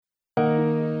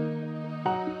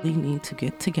really need to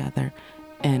get together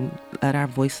and let our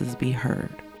voices be heard.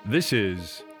 This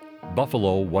is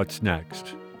Buffalo What's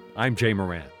Next. I'm Jay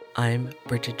Moran. I'm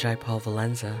Bridget Jaipal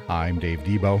Valenza. I'm Dave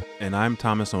Debo. And I'm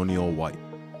Thomas O'Neill White.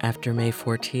 After May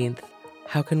 14th,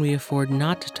 how can we afford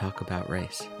not to talk about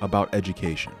race? About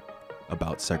education,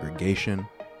 about segregation,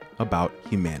 about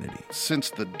humanity.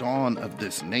 Since the dawn of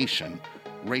this nation,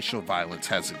 racial violence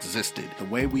has existed. The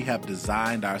way we have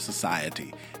designed our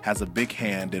society has a big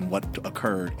hand in what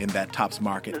occurred in that Tops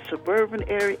Market. The suburban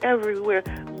area, everywhere,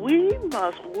 we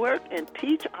must work and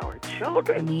teach our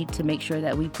children. We need to make sure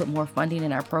that we put more funding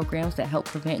in our programs that help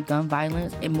prevent gun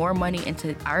violence and more money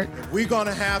into art. If we're going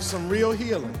to have some real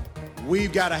healing,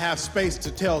 we've got to have space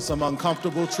to tell some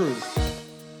uncomfortable truths.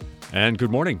 And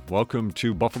good morning. Welcome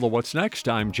to Buffalo What's Next.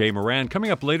 I'm Jay Moran. Coming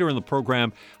up later in the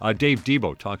program, Dave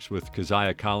Debo talks with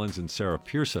Kezia Collins and Sara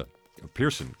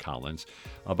Pearson-Collins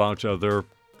about their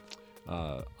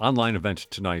online event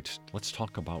tonight. Let's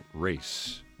talk about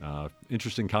race.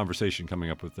 Interesting conversation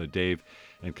coming up with Dave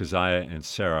and Kezia and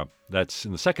Sara. That's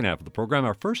in the second half of the program.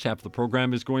 Our first half of the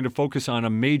program is going to focus on a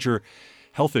major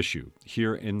health issue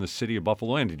here in the city of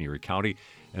Buffalo and in Erie County,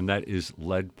 and that is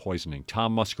lead poisoning.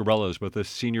 Tom Muscarella is with us,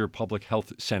 senior public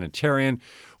health sanitarian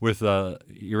with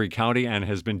Erie County, and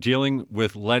has been dealing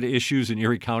with lead issues in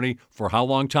Erie County for how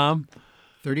long, Tom?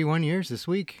 31 years this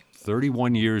week.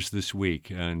 31 years this week,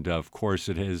 and of course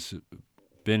it has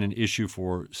been an issue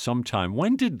for some time.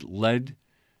 When did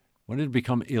it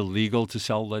become illegal to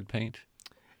sell lead paint?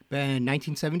 In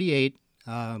 1978,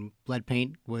 lead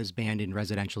paint was banned in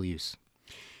residential use.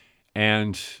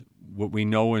 And what we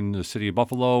know in the city of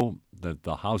Buffalo, that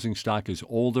the housing stock is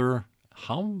older.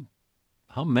 How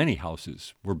many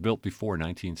houses were built before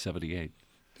 1978?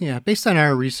 Yeah, based on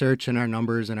our research and our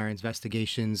numbers and our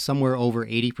investigations, somewhere over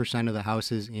 80% of the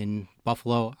houses in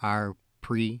Buffalo are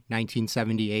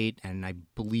pre-1978, and I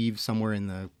believe somewhere in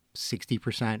the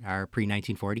 60% are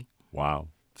pre-1940. Wow.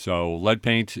 So lead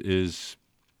paint is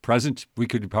present. We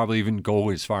could probably even go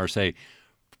as far as say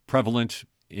prevalent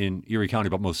in Erie County,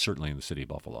 but most certainly in the city of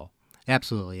Buffalo.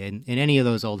 Absolutely. And in any of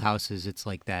those old houses, it's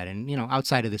like that. And,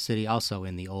 outside of the city, also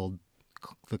in the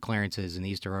Clarences and the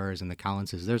Easter Auroras and the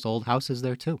Collinses, there's old houses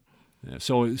there too. Yeah,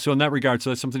 so in that regard, so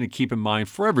that's something to keep in mind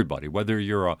for everybody, whether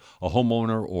you're a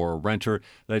homeowner or a renter,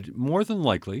 that more than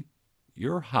likely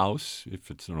your house, if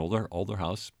it's an older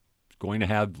house, is going to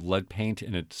have lead paint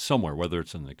in it somewhere, whether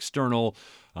it's an external,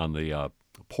 on the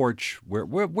porch. Where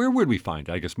would we find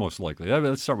it? I guess most likely.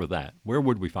 Let's start with that. Where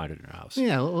would we find it in your house?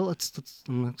 Yeah, well, let's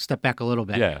step back a little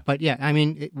bit. Yeah. But yeah, I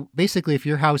mean, basically, if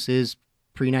your house is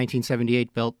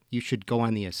pre-1978 built, you should go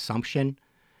on the assumption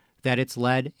that it's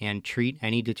lead and treat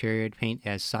any deteriorated paint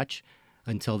as such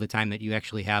until the time that you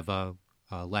actually have a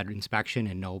lead inspection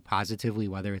and know positively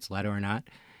whether it's lead or not.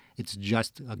 It's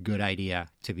just a good idea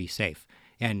to be safe.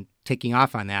 And taking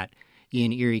off on that,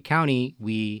 in Erie County,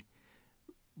 we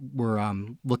were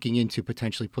looking into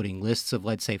potentially putting lists of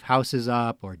lead-safe houses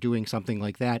up or doing something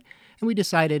like that. And we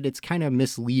decided it's kind of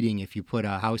misleading if you put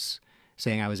a house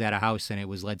saying I was at a house and it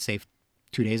was lead-safe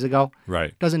 2 days ago.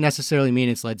 Right. Doesn't necessarily mean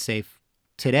it's lead-safe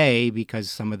today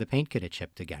because some of the paint could have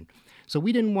chipped again. So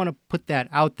we didn't want to put that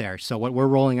out there. So what we're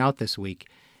rolling out this week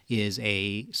is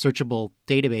a searchable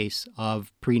database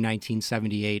of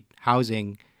pre-1978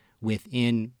 housing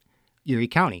within Erie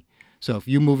County. So if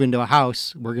you move into a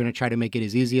house, we're going to try to make it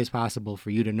as easy as possible for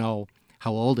you to know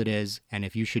how old it is and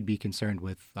if you should be concerned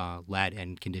with lead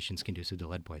and conditions conducive to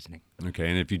lead poisoning. Okay,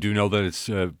 and if you do know that it's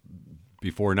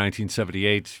before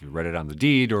 1978, you read it on the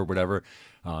deed or whatever,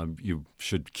 you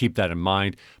should keep that in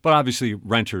mind. But obviously,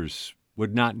 renters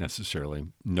would not necessarily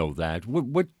know that.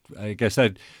 What I guess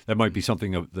that might be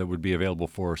something that would be available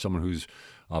for someone who's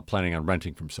planning on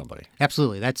renting from somebody.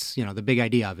 Absolutely. That's, the big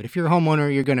idea of it. If you're a homeowner,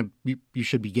 you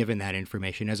should be given that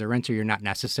information. As a renter, you're not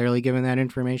necessarily given that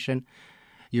information.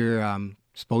 You're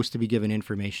supposed to be given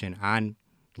information on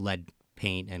lead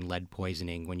paint and lead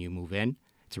poisoning when you move in.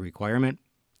 It's a requirement.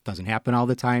 Doesn't happen all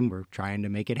the time. We're trying to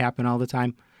make it happen all the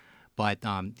time. But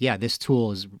this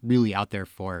tool is really out there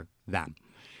for them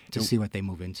to see what they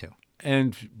move into.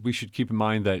 And we should keep in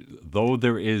mind that though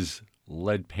there is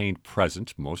lead paint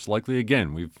present, most likely,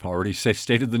 again, we've already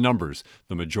stated the numbers,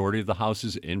 the majority of the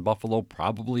houses in Buffalo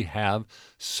probably have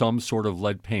some sort of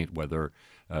lead paint, whether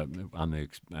on the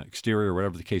exterior or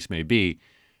whatever the case may be.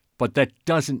 But that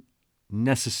doesn't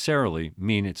necessarily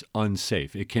mean it's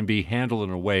unsafe. It can be handled in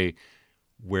a way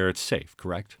where it's safe,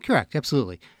 correct? Correct,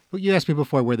 absolutely. But you asked me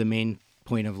before where the main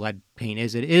point of lead paint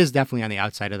is. It is definitely on the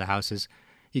outside of the houses.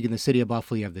 In the city of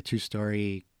Buffalo, you have the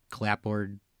 2-story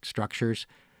clapboard structures,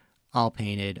 all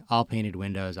painted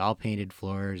windows, all painted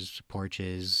floors,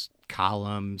 porches,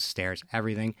 columns, stairs,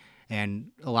 everything.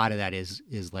 And a lot of that is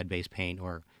lead-based paint,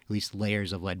 or at least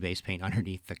layers of lead-based paint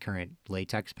underneath the current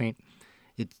latex paint.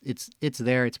 It's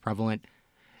there. It's prevalent.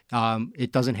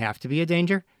 It doesn't have to be a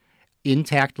danger.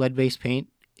 Intact lead-based paint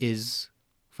is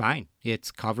fine.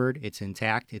 It's covered. It's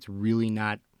intact. It's really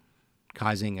not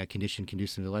causing a condition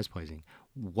conducive to lead poisoning.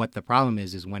 What the problem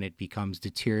is when it becomes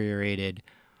deteriorated,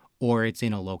 or it's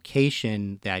in a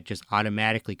location that just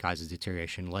automatically causes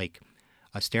deterioration, like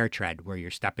a stair tread where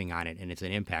you're stepping on it and it's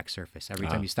an impact surface. Every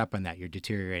time you step on that, you're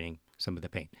deteriorating some of the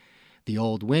paint. The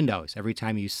old windows, every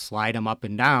time you slide them up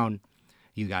and down,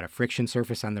 you got a friction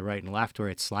surface on the right and left where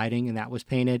it's sliding, and that was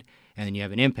painted. And then you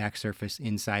have an impact surface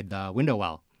inside the window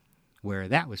well where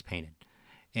that was painted.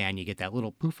 And you get that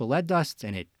little poof of lead dust,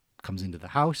 and it comes into the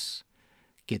house,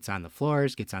 gets on the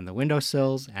floors, gets on the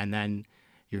windowsills, and then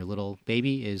your little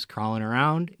baby is crawling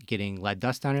around, getting lead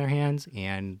dust on their hands.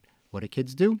 And what do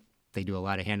kids do? They do a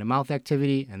lot of hand-to-mouth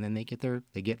activity, and then they get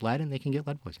lead, and they can get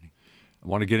lead poisoning. I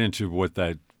want to get into what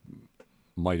that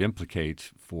might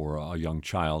implicate for a young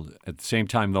child. At the same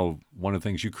time, though, one of the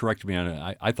things you corrected me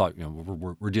on, I thought,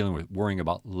 we're worrying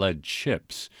about lead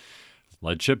chips.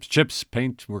 Lead chips,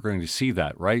 paint, we're going to see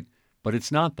that, right? But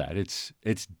it's not that.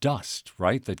 It's dust,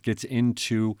 right, that gets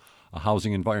into a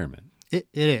housing environment.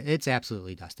 It's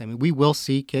absolutely dust. I mean, we will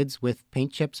see kids with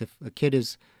paint chips. If a kid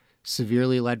is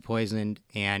severely lead poisoned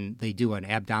and they do an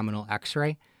abdominal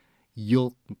x-ray,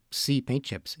 you'll see paint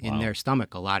chips in their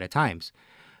stomach a lot of times.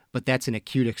 But that's an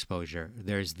acute exposure.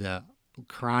 There's the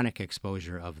chronic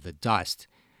exposure of the dust,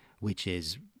 which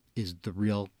is the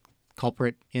real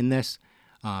culprit in this.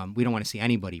 We don't want to see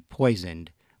anybody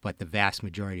poisoned, but the vast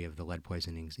majority of the lead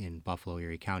poisonings in Buffalo,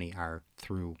 Erie County are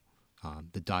through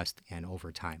the dust and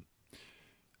over time.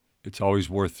 It's always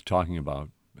worth talking about.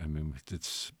 I mean,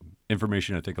 it's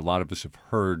information I think a lot of us have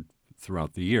heard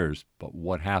throughout the years, but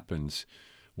what happens,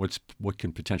 what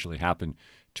can potentially happen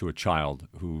to a child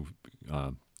who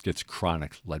gets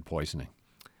chronic lead poisoning?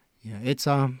 Yeah, it's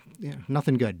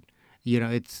nothing good.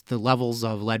 It's the levels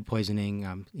of lead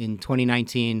poisoning. In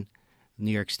 2019,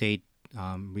 New York State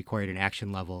recorded an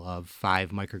action level of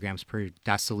 5 micrograms per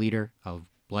deciliter of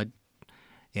blood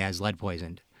as lead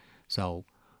poisoned. So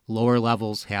lower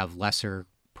levels have lesser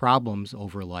problems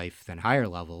over life than higher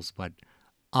levels, but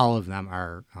all of them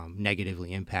are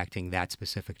negatively impacting that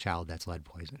specific child that's lead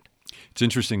poisoned. It's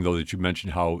interesting, though, that you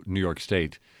mentioned how New York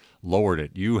State lowered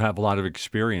it. You have a lot of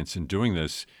experience in doing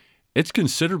this. It's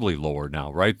considerably lower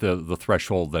now, right? The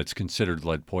threshold that's considered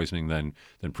lead poisoning than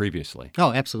previously.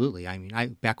 Oh, absolutely. I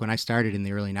mean, back when I started in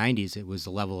the early 90s, it was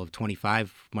a level of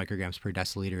 25 micrograms per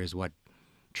deciliter is what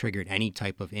triggered any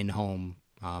type of in-home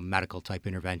medical type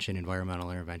intervention,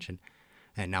 environmental intervention.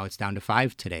 And now it's down to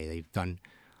 5 today. They've done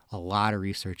a lot of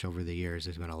research over the years.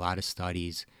 There's been a lot of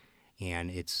studies,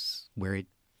 and it's where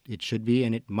it should be,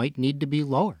 and it might need to be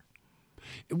lower.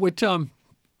 What do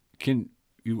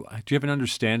you have an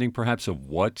understanding perhaps of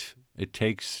what it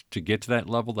takes to get to that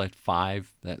level, that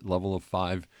level of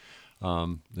 5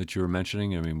 that you were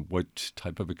mentioning? I mean, what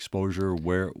type of exposure,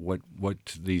 what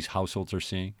these households are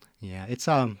seeing? Yeah, it's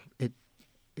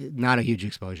not a huge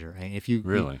exposure. If you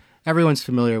really, everyone's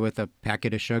familiar with a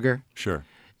packet of sugar. Sure.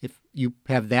 If you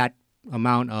have that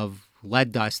amount of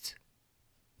lead dust,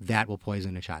 that will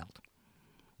poison a child.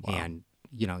 Wow. And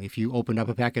if you opened up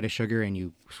a packet of sugar and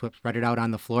you spread it out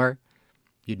on the floor,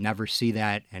 you'd never see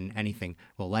that and anything.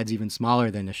 Well, lead's even smaller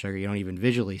than the sugar. You don't even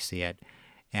visually see it.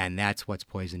 And that's what's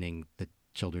poisoning the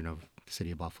children of the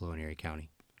city of Buffalo and Erie County.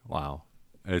 Wow.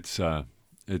 It's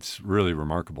really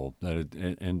remarkable that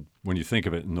and when you think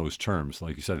of it in those terms,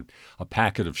 like you said, a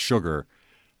packet of sugar,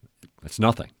 that's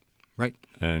nothing. Right.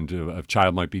 And a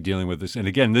child might be dealing with this. And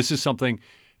again, this is something,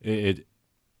 I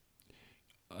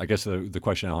guess the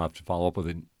question I'll have to follow up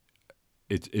with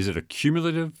is it a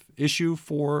cumulative issue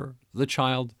for the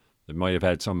child that might have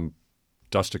had some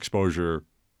dust exposure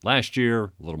last year,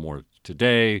 a little more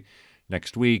today,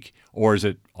 next week, or is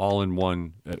it all in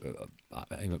one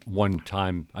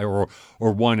time or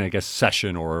one, I guess,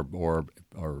 session or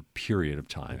period of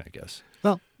time, I guess?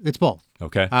 Well, it's both.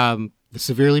 Okay. The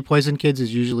severely poisoned kids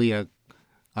is usually a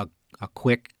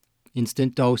quick,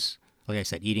 instant dose. Like I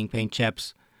said, eating paint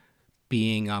chips.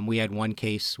 We had one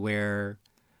case where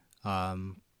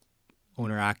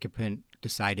owner-occupant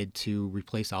decided to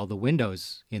replace all the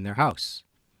windows in their house.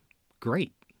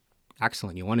 Great.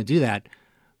 Excellent. You want to do that,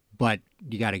 but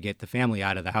you got to get the family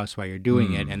out of the house while you're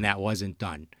doing it, and that wasn't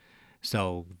done.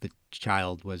 So the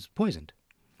child was poisoned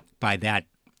by that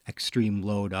extreme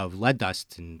load of lead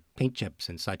dust and paint chips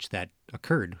and such that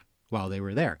occurred while they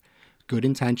were there. Good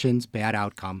intentions, bad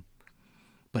outcome,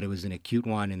 but it was an acute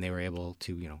one, and they were able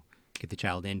to, get the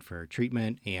child in for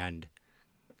treatment and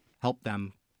help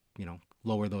them,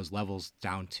 lower those levels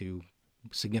down to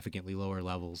significantly lower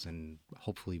levels and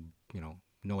hopefully,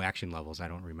 no action levels. I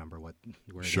don't remember where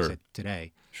it is at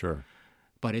today. Sure.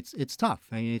 But it's tough.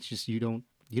 I mean, it's just you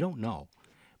don't know.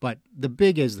 But the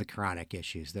big is the chronic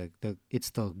issues. It's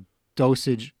the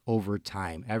dosage over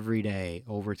time, every day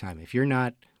over time. If you're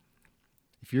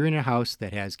in a house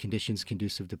that has conditions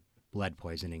conducive to lead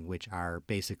poisoning, which are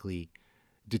basically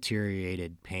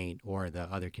deteriorated paint or the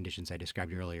other conditions I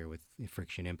described earlier with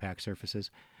friction impact surfaces,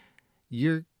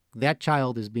 that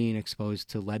child is being exposed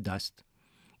to lead dust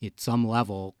at some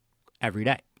level every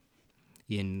day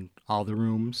in all the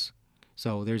rooms.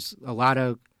 So there's a lot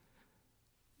of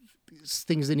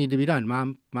things that need to be done.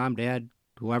 Mom, dad,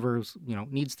 whoever,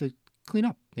 needs to clean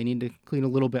up. They need to clean a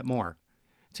little bit more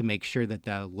to make sure that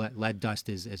the lead dust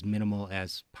is as minimal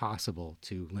as possible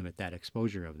to limit that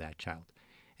exposure of that child.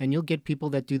 And you'll get people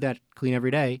that do that, clean every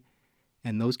day,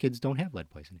 and those kids don't have lead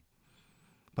poisoning.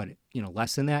 But,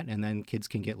 less than that, and then kids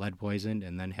can get lead poisoned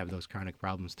and then have those chronic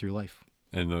problems through life.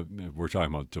 And we're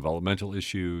talking about developmental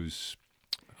issues,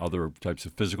 other types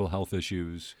of physical health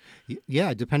issues.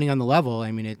 Yeah, depending on the level.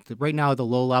 I mean, right now, the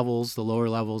lower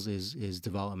levels is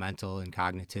developmental and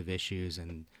cognitive issues,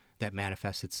 and that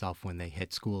manifests itself when they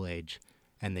hit school age,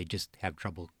 and they just have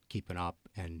trouble keeping up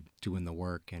and doing the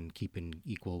work and keeping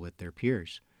equal with their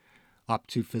peers, up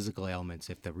to physical ailments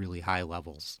at the really high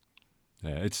levels.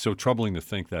 Yeah, it's so troubling to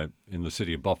think that in the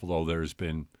city of Buffalo, there's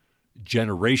been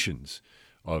generations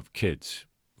of kids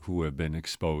who have been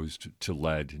exposed to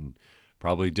lead and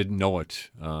probably didn't know it,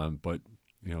 but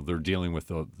they're dealing with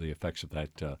the effects of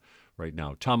that right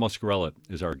now. Tom Muscarella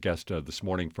is our guest this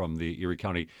morning from the Erie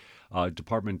County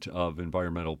Department of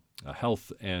Environmental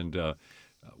Health, and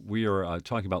we are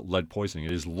talking about lead poisoning.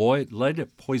 It is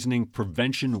Lead Poisoning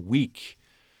Prevention Week,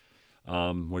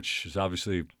 which is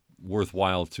obviously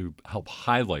worthwhile to help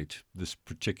highlight this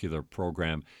particular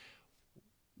program.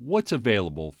 What's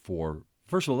available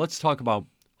first of all, let's talk about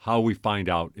how we find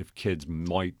out if kids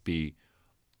might be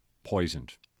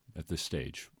poisoned at this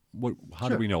stage. How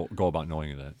do we go about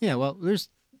knowing that? Yeah, well, there's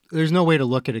no way to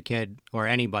look at a kid or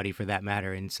anybody for that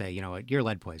matter and say, you're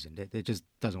lead poisoned. It just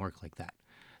doesn't work like that.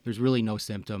 There's really no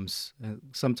symptoms.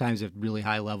 Sometimes at really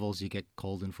high levels, you get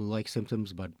cold and flu-like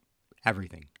symptoms, but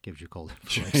everything gives you cold and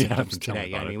flu-like symptoms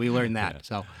today. I mean, we learned that. Yeah.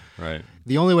 So right.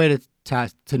 The only way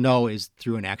to know is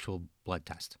through an actual blood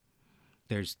test.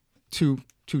 There's two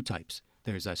types.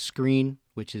 There's a screen,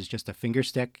 which is just a finger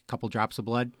stick, a couple drops of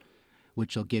blood,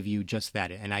 which will give you just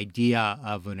that, an idea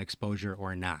of an exposure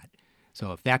or not.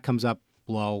 So if that comes up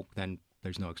low, then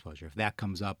there's no exposure. If that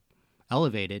comes up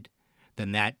elevated,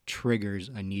 then that triggers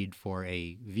a need for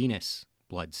a venous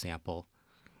blood sample,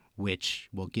 which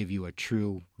will give you a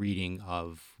true reading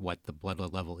of what the blood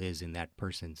level is in that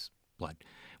person's blood.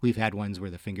 We've had ones where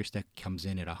the finger stick comes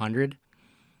in at 100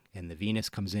 and the venous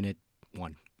comes in at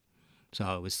 1.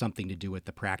 So it was something to do with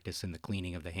the practice and the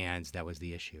cleaning of the hands. That was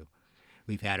the issue.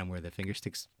 We've had them where the finger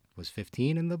sticks was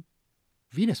 15 and the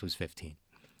venous was 15.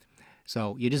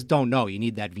 So you just don't know. You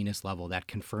need that venous level, that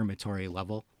confirmatory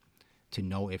level, to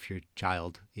know if your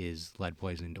child is lead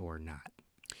poisoned or not.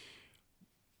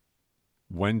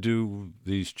 When do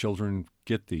these children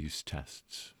get these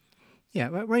tests? Yeah,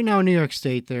 right now in New York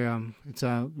State, it's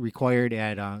required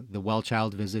at the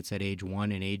well-child visits at age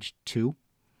 1 and age 2,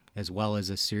 as well as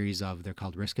a series of, they're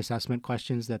called risk assessment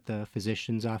questions that the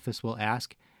physician's office will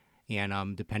ask.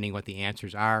 And depending what the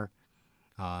answers are,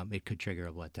 it could trigger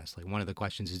a blood test. Like one of the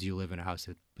questions is, do you live in a house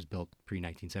that was built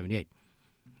pre-1978?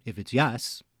 If it's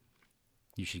yes,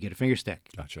 you should get a finger stick.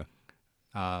 Gotcha.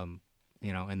 And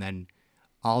then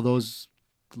all those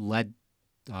lead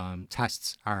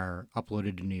tests are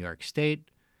uploaded to New York State.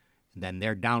 Then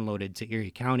they're downloaded to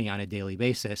Erie County on a daily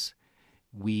basis.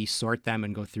 We sort them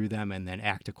and go through them and then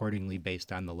act accordingly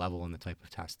based on the level and the type of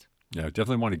test. Yeah, I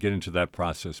definitely want to get into that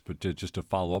process, but just to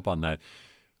follow up on that,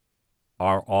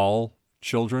 are all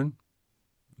children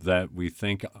that we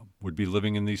think would be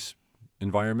living in these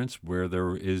environments where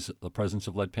there is the presence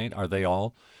of lead paint, are they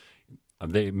all?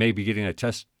 They may be getting a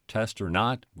test or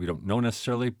not. We don't know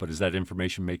necessarily, but is that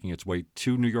information making its way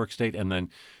to New York State and then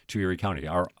to Erie County?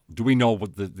 Do we know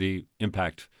what the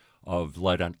impact of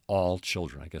lead on all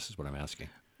children, I guess is what I'm asking.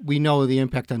 We know the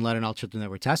impact on lead on all children that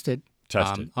were tested.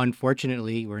 Tested.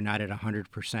 Unfortunately, we're not at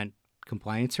 100%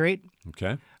 compliance rate.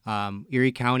 Okay.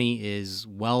 Erie County is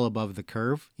well above the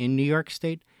curve in New York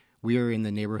State. We are in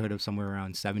the neighborhood of somewhere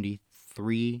around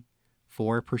 73-4%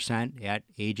 at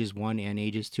ages 1 and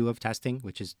ages 2 of testing,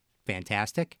 which is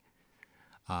fantastic.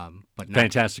 but not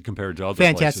fantastic compared to other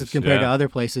fantastic places. compared to Yeah. other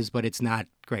places, but it's not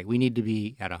great. We need to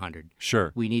be at 100.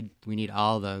 Sure. We need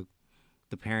all the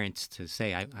parents to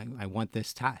say, I want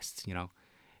this test.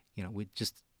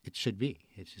 It should be.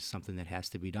 It's just something that has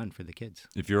to be done for the kids.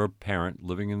 If you're a parent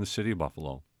living in the city of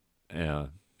Buffalo, and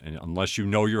unless you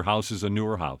know your house is a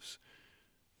newer house,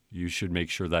 you should make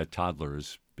sure that toddler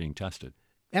is being tested.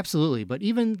 Absolutely, but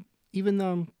even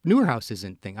the newer house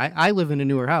isn't thing. I live in a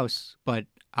newer house, but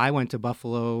I went to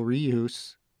Buffalo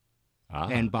Reuse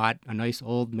and bought a nice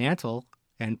old mantle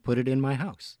and put it in my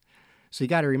house. So you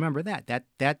got to remember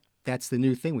that's the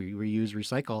new thing. We reuse,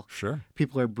 recycle. Sure.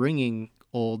 People are bringing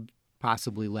old,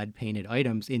 possibly lead-painted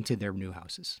items into their new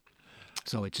houses.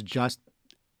 So it's just,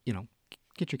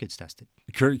 get your kids tested.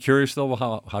 Curious, though,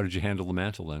 how did you handle the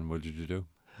mantle then? What did you do?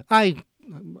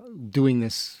 Doing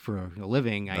this for a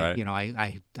living,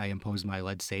 Right. I imposed my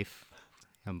lead safe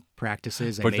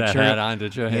practices. Put that hat on,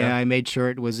 did you? Yeah, I made sure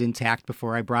it was intact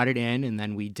before I brought it in, and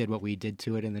then we did what we did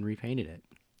to it and then repainted it.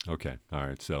 Okay. All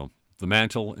right. So the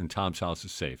mantle in Tom's house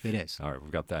is safe. It is. All right.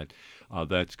 We've got that.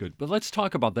 That's good. But let's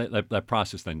talk about that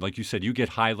process then. Like you said, you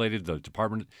get highlighted. The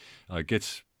department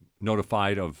gets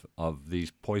notified of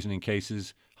these poisoning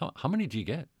cases. How many do you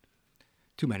get?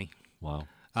 Too many. Wow.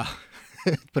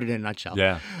 Put it in a nutshell.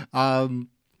 Yeah.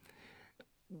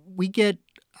 We get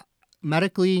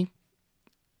medically,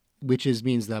 which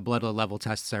means the blood level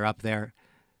tests are up there,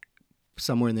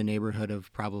 somewhere in the neighborhood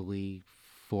of probably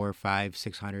 400, 500,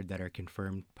 600 that are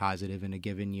confirmed positive in a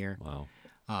given year. Wow.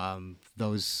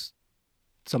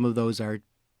 Some of those are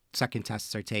second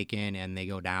tests are taken and they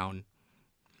go down,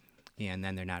 and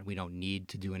then we don't need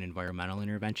to do an environmental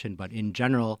intervention. But in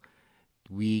general,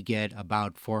 we get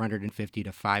about 450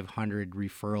 to 500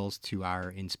 referrals to our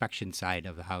inspection side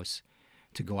of the house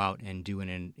to go out and do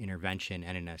an intervention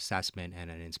and an assessment and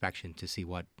an inspection to see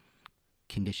what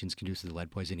conditions conducive to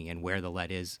lead poisoning and where the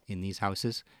lead is in these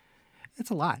houses. It's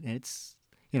a lot, and it's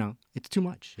too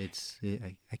much.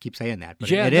 I keep saying that, but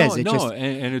it is. And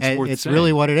it's worth it's saying.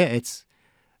 really what it is.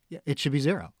 It should be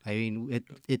zero. I mean,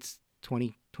 it's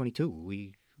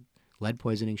 2022. Lead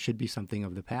poisoning should be something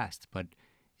of the past, but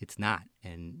it's not,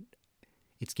 and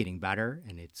it's getting better,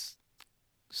 and it's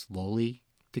slowly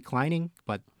declining,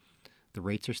 but the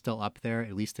rates are still up there,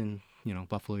 at least in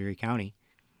Buffalo, Erie County,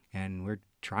 and we're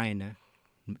trying to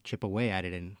chip away at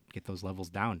it and get those levels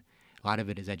down. A lot of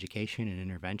it is education and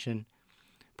intervention.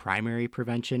 Primary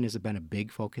prevention has been a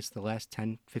big focus the last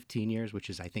 10, 15 years, which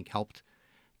has, I think, helped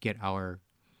get our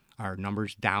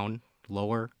numbers down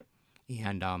lower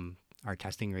and our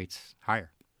testing rates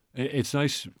higher. It's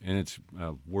nice, and it's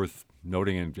worth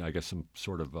noting, and I guess some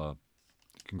sort of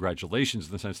congratulations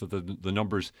in the sense that the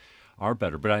numbers are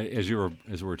better. But as we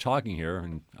were talking here,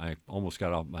 and I almost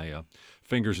got out my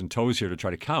fingers and toes here to try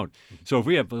to count. So if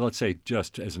we have, let's say,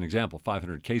 just as an example,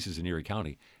 500 cases in Erie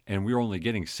County, and we're only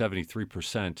getting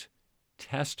 73%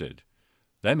 tested,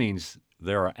 that means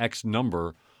there are X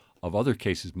number of other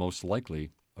cases most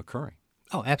likely occurring.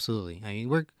 Oh, absolutely. I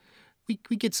mean,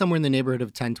 we get somewhere in the neighborhood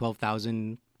of 10,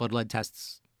 12,000 blood lead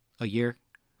tests a year.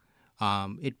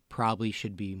 It probably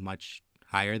should be much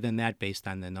higher than that based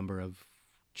on the number of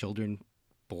children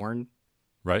born,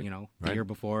 right? The year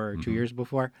before or 2 years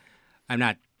before. I'm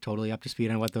not totally up to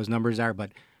speed on what those numbers are,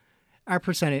 but our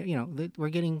percentage, we're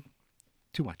getting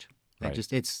too much. Right.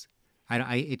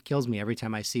 It kills me every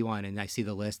time I see one and I see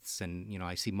the lists, and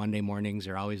I see Monday mornings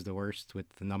are always the worst with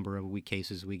the number of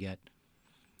cases we get.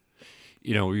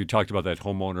 You talked about that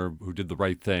homeowner who did the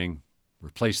right thing,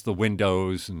 replaced the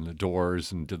windows and the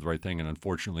doors and did the right thing, and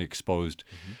unfortunately exposed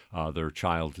their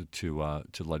child to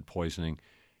lead poisoning.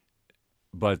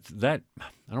 But that,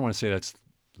 I don't want to say that's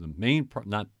the main,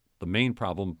 not the main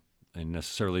problem, and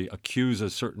necessarily accuse a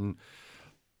certain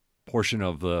portion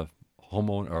of the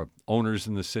homeowner or owners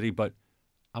in the city. But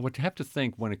I would have to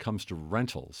think when it comes to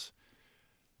rentals,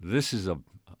 this is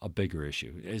a bigger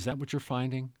issue. Is that what you're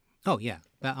finding? Oh yeah,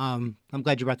 I'm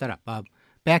glad you brought that up.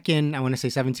 Back in, I want to say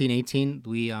 17, 18,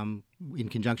 we, in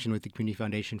conjunction with the Community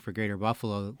Foundation for Greater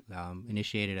Buffalo,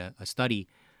 initiated a study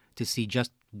to see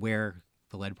just where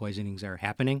the lead poisonings are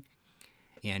happening.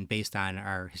 And based on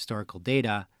our historical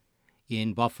data,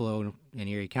 in Buffalo and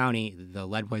Erie County, the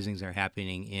lead poisonings are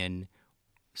happening in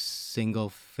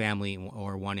single-family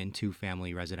or 1- and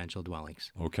 2-family residential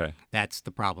dwellings. Okay. That's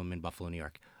the problem in Buffalo, New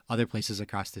York. Other places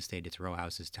across the state, it's row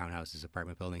houses, townhouses,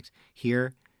 apartment buildings.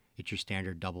 Here, it's your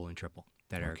standard double and triple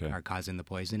that are causing the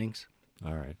poisonings.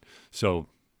 All right. So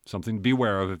something to be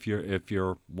aware of if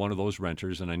you're one of those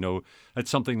renters, and I know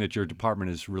that's something that your department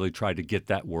has really tried to get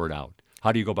that word out.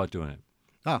 How do you go about doing it?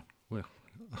 Oh, well,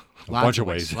 a bunch of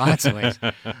ways. Lots of ways.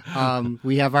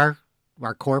 We have our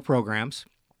core programs,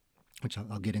 which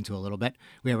I'll get into a little bit.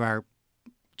 We have our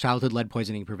childhood lead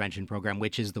poisoning prevention program,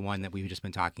 which is the one that we've just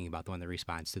been talking about, the one that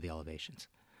responds to the elevations.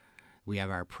 We have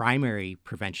our primary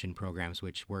prevention programs,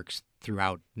 which works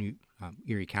throughout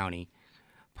Erie County,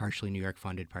 partially New York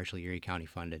funded, partially Erie County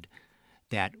funded,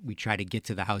 that we try to get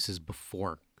to the houses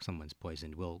before someone's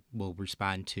poisoned. We'll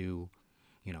respond to,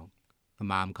 a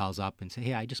mom calls up and say,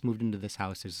 hey, I just moved into this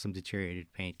house. There's some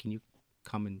deteriorated paint. Can you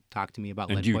come and talk to me about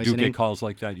lead poisoning? And you do get calls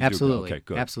like that? Absolutely. Okay,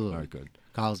 good. Absolutely. All right, good.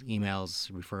 Calls,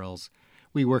 emails, referrals.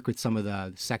 We work with some of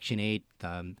the Section 8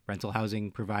 rental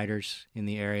housing providers in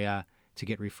the area to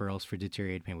get referrals for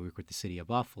deteriorated paint. We work with the city of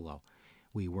Buffalo.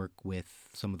 We work with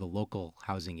some of the local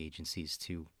housing agencies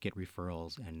to get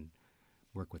referrals and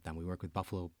work with them. We work with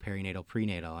Buffalo Perinatal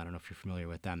Prenatal. I don't know if you're familiar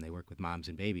with them. They work with moms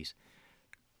and babies.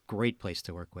 Great place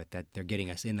to work with, that they're getting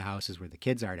us in the houses where the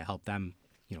kids are to help them,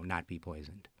 not be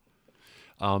poisoned.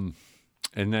 And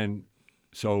then,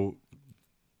 so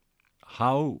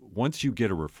how, once you get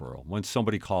a referral, once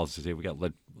somebody calls to say we got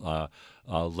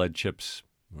lead chips,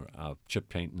 chip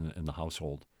paint in the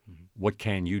household, what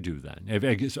can you do then?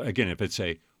 If it's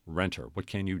a renter, what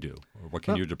can you do? Or what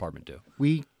can your department do?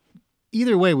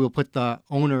 Either way, we'll put the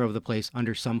owner of the place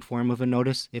under some form of a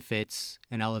notice. If it's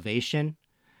an elevation,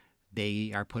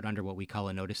 they are put under what we call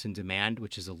a notice in demand,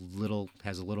 which is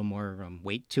has a little more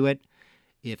weight to it.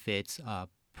 If it's a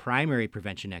primary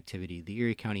prevention activity, the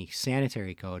Erie County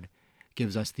Sanitary Code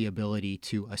gives us the ability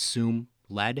to assume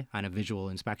lead on a visual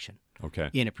inspection. Okay.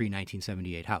 In a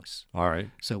pre-1978 house. All right.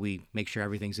 So we make sure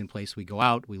everything's in place. We go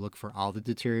out, we look for all the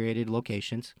deteriorated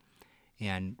locations,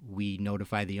 and we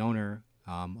notify the owner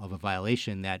of a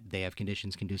violation that they have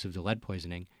conditions conducive to lead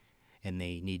poisoning, and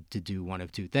they need to do one of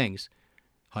two things: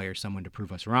 hire someone to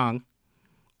prove us wrong,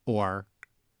 or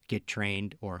get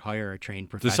trained or hire a trained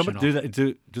professional.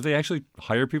 Do they actually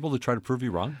hire people to try to prove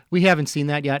you wrong? We haven't seen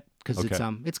that yet because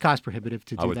Okay. it's cost prohibitive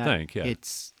to do that. I would think, yeah.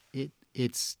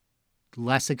 It's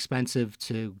less expensive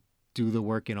to do the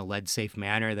work in a lead-safe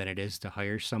manner than it is to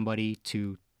hire somebody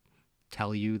to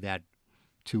tell you that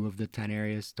 2 of the 10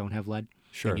 areas don't have lead.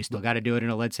 Sure. And you still got to do it in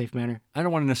a lead-safe manner. I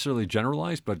don't want to necessarily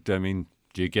generalize, but I mean,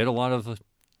 do you get a lot of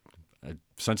a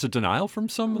sense of denial from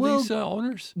some of these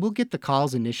owners? We'll get the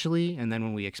calls initially, and then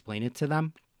when we explain it to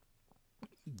them,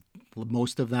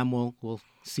 most of them will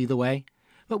see the way.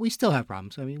 But we still have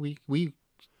problems. I mean, we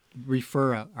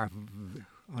refer our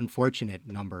unfortunate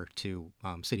number to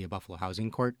City of Buffalo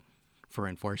Housing Court for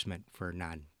enforcement for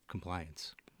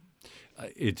non-compliance.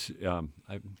 I'm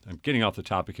getting off the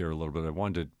topic here a little bit. I'm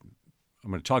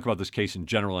going to talk about this case in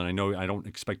general, and I know I don't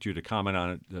expect you to comment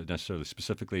on it necessarily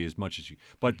specifically as much as you,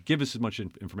 but give us as much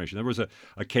information. There was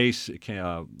a case,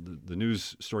 the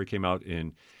news story came out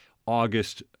in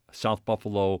August. South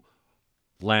Buffalo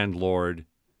landlord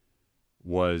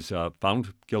was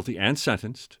found guilty and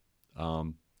sentenced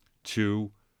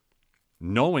to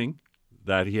knowing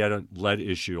that he had a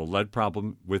lead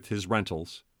problem with his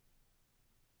rentals,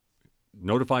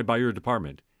 notified by your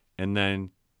department, and then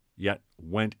yet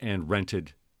went and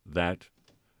rented that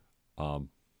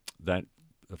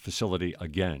facility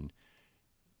again.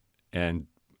 And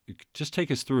just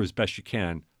take us through as best you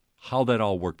can how that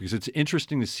all worked, because it's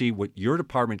interesting to see what your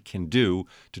department can do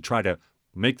to try to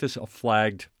make this a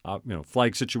flag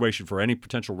situation for any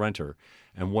potential renter,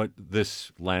 and what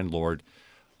this landlord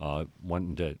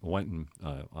went and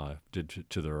did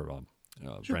to their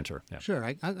Sure. renter. Yeah.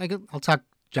 Sure. I'll talk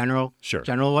general. Sure.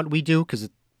 General what we do, because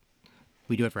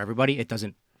we do it for everybody. It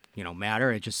doesn't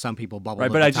matter. It's just some people bubble. Right,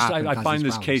 at but the top and I cause find these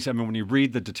this problems. case. I mean, when you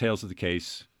read the details of the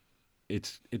case,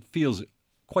 it feels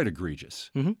quite egregious.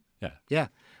 Mm-hmm. Yeah. Yeah.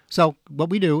 So what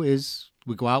we do is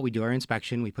we go out, we do our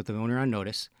inspection, we put the owner on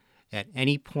notice. At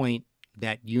any point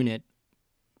that unit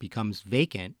becomes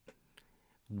vacant,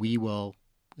 we will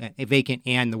vacant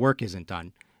and the work isn't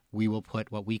done. We will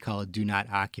put what we call a do not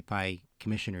occupy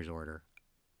commissioner's order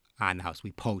on the house.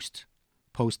 We post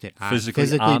it on,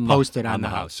 physically post it on the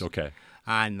house. Okay.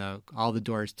 On all the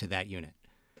doors to that unit.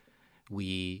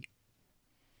 We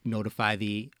notify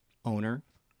the owner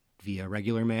via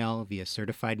regular mail, via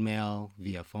certified mail,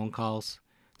 via phone calls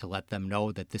to let them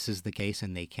know that this is the case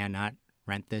and they cannot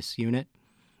rent this unit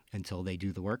until they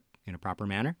do the work in a proper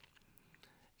manner.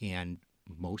 And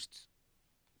most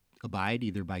abide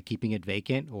either by keeping it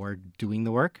vacant or doing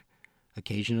the work.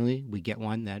 Occasionally, we get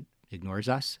one that ignores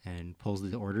us and pulls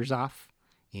the orders off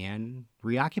and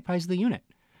reoccupies the unit.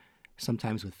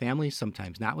 Sometimes with families,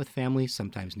 sometimes not with families,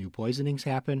 sometimes new poisonings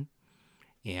happen.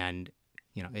 And,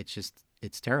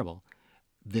 it's terrible.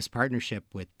 This partnership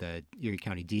with the Erie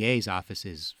County DA's office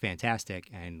is fantastic,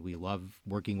 and we love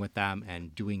working with them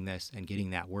and doing this and getting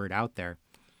that word out there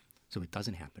so it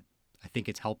doesn't happen. I think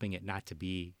it's helping it not to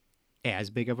be as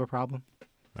big of a problem.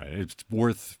 Right. It's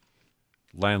worth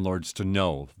landlords to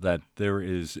know that there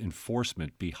is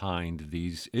enforcement behind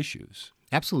these issues.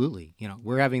 Absolutely.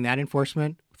 We're having that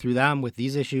enforcement through them with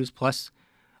these issues, plus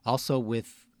also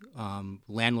with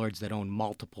landlords that own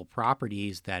multiple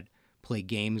properties that play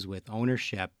games with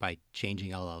ownership by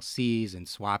changing LLCs and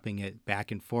swapping it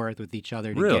back and forth with each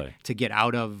other to get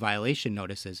out of violation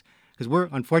notices. Because we're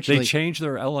unfortunately... They change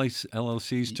their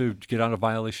LLCs to get out of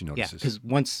violation notices. Yeah, because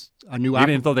once a new...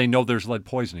 Even though they know there's lead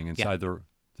poisoning inside their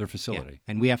facility. Yeah.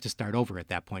 And we have to start over at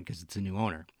that point because it's a new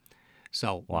owner.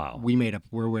 So wow.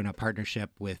 We're in a partnership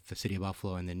with the City of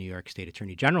Buffalo and the New York State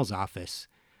Attorney General's office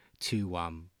to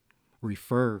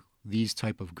refer these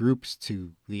type of groups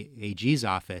to the AG's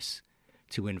office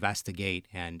to investigate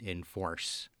and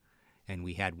enforce. And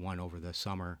we had one over the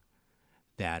summer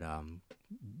that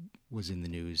was in the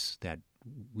news that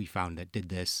we found that did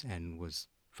this and was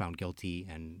found guilty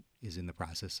and is in the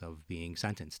process of being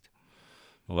sentenced.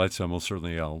 Well, that's most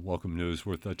certainly welcome news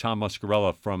with Tom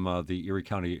Muscarella from the Erie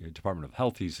County Department of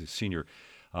Health. He's a senior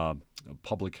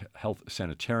public health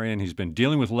sanitarian. He's been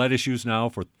dealing with lead issues now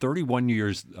for 31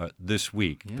 years this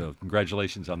week. Yeah. So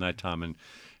congratulations on that, Tom,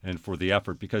 and for the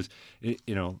effort, because I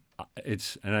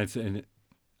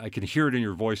can hear it in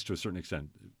your voice to a certain extent.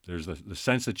 There's the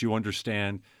sense that you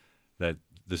understand that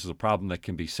this is a problem that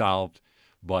can be solved,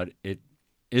 but it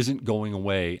isn't going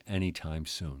away anytime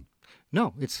soon.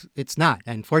 No, it's not.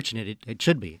 And fortunate, it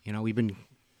should be. I've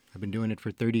been doing it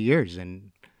for 30 years,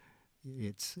 and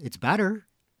it's better.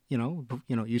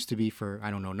 It used to be for,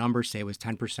 I don't know, numbers, say it was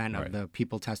 10% of the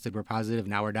people tested were positive.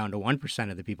 Now we're down to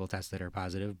 1% of the people tested are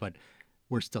positive, but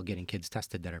we're still getting kids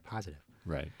tested that are positive.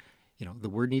 Right. The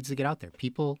word needs to get out there.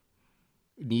 People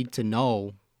need to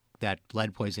know that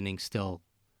lead poisoning still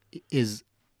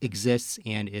exists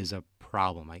and is a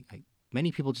problem.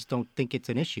 Many people just don't think it's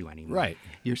an issue anymore. Right.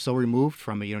 You're so removed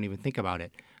from it, you don't even think about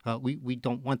it. We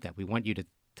don't want that. We want you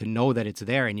to know that it's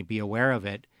there and you be aware of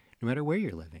it no matter where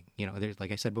you're living. There's,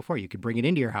 like I said before, you could bring it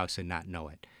into your house and not know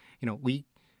it. We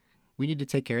need to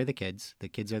take care of the kids. The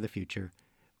kids are the future.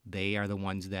 They are the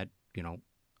ones that,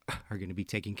 are going to be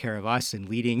taking care of us and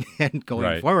leading and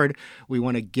going forward. We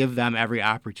want to give them every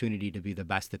opportunity to be the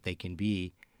best that they can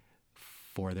be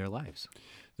for their lives.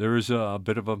 There is a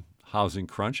bit of a housing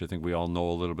crunch. I think we all know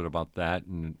a little bit about that.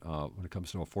 And when it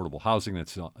comes to affordable housing,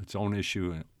 that's its own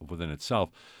issue within itself.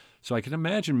 So I can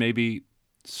imagine maybe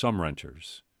some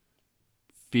renters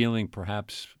feeling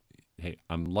perhaps, hey,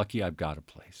 I'm lucky I've got a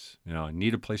place. I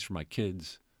need a place for my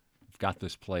kids. I've got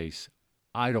this place.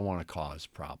 I don't want to cause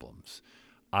problems.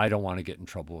 I don't want to get in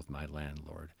trouble with my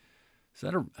landlord. Is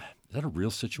that a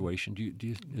real situation?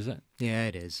 Is that? Yeah,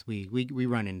 it is. We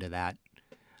run into that.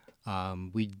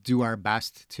 We do our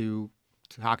best to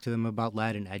talk to them about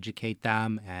lead and educate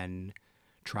them and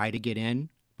try to get in,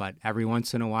 but every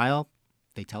once in a while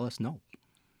they tell us no.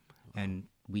 And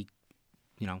we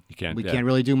can't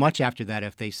really do much after that.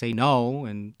 If they say no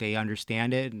and they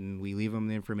understand it and we leave them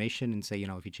the information and say,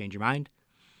 if you change your mind,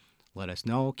 let us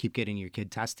know. Keep getting your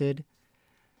kid tested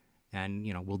and,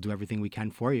 we'll do everything we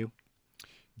can for you.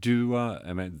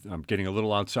 I'm getting a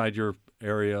little outside your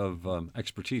area of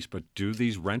expertise, but do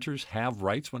these renters have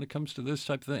rights when it comes to this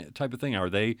type of thing? Are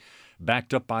they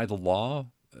backed up by the law?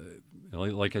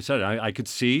 Like I said, I could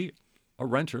see a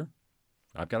renter.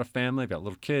 I've got a family. I've got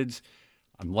little kids.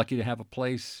 I'm lucky to have a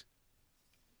place.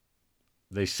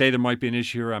 They say there might be an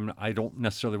issue here. I don't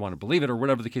necessarily want to believe it or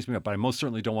whatever the case may be, but I most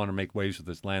certainly don't want to make waves with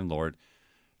this landlord.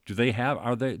 Do they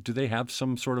have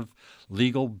some sort of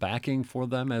legal backing for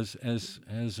them as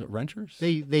renters?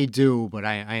 They do, but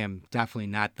I am definitely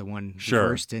not the one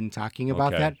first in talking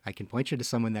about that. I can point you to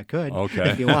someone that could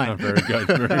if you want. Very good,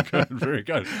 very good, very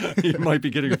good. You might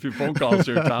be getting a few phone calls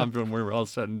here, Tom, when we're all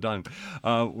said and done.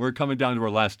 We're coming down to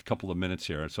our last couple of minutes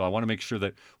here, so I want to make sure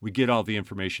that we get all the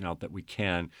information out that we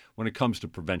can when it comes to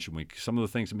Prevention Week. Some of the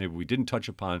things that maybe we didn't touch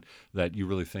upon that you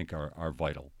really think are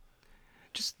vital.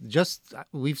 Just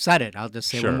we've said it. I'll just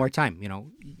say it one more time.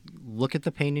 Look at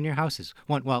the paint in your houses.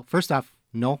 Well, first off,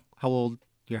 know how old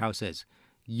your house is.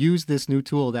 Use this new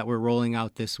tool that we're rolling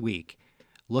out this week.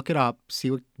 Look it up.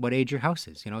 See what age your house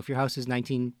is. If your house is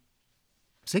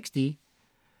 1960,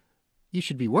 you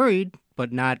should be worried,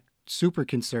 but not super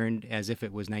concerned as if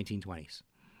it was 1920s.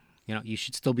 You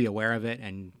should still be aware of it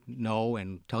and know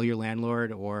and tell your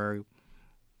landlord or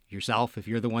yourself if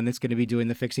you're the one that's going to be doing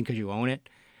the fixing because you own it.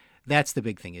 That's the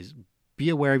big thing, is be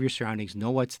aware of your surroundings, know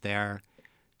what's there,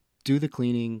 do the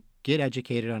cleaning, get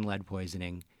educated on lead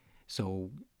poisoning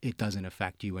so it doesn't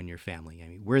affect you and your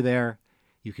family. We're there.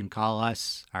 You can call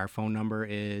us. Our phone number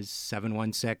is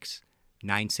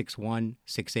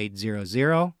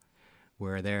 716-961-6800.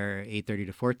 We're there 8:30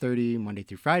 to 4:30, Monday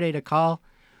through Friday to call.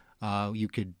 You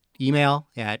could email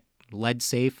at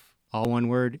leadsafe, all one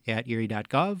word, at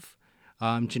erie.gov.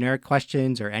 Generic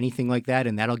questions or anything like that,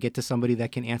 and that'll get to somebody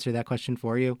that can answer that question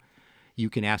for you. You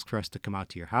can ask for us to come out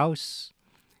to your house.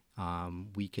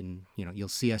 We can, you'll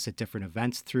see us at different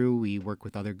events we work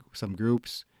with some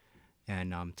groups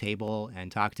and table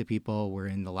and talk to people. We're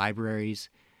in the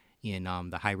libraries in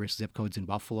the high-risk zip codes in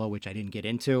Buffalo, which I didn't get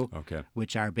into,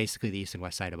 which are basically the east and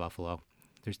west side of Buffalo.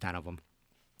 There's 10 of them.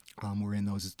 We're in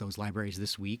those libraries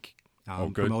this week,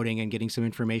 promoting and getting some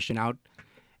information out.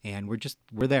 And we're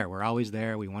there. We're always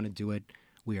there. We want to do it.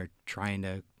 We are trying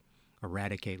to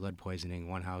eradicate lead poisoning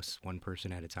one house, one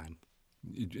person at a time.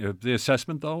 The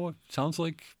assessment, though, it sounds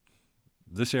like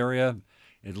this area,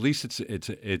 at least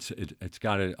it's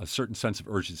got a certain sense of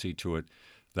urgency to it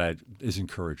that is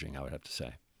encouraging, I would have to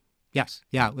say. Yes.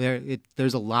 Yeah.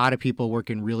 There's a lot of people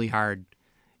working really hard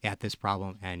at this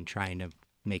problem and trying to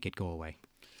make it go away.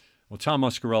 Well, Tom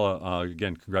Muscarella,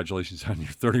 again, congratulations on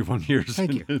your 31 years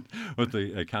with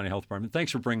the County Health Department.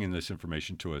 Thanks for bringing this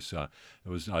information to us. It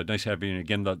was nice having you.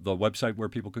 Again, the website where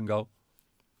people can go?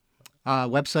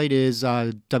 Website is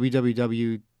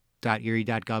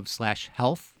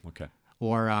www.erie.gov/health. Okay.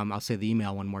 Or I'll say the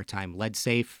email one more time,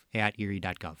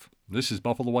 leadsafe@erie.gov. This is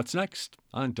Buffalo What's Next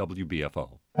on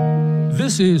WBFO.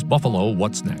 This is Buffalo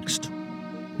What's Next,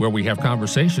 where we have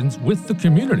conversations with the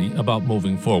community about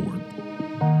moving forward.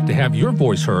 To have your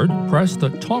voice heard, press the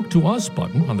Talk to Us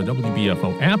button on the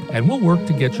WBFO app, and we'll work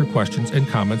to get your questions and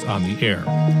comments on the air.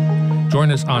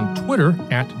 Join us on Twitter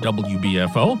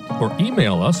 @WBFO or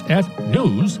email us at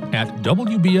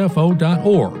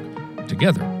news@WBFO.org.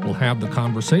 Together, we'll have the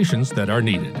conversations that are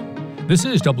needed. This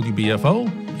is WBFO,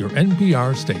 your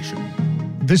NPR station.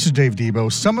 This is Dave Debo.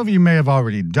 Some of you may have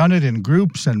already done it in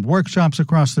groups and workshops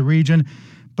across the region,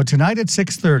 but tonight at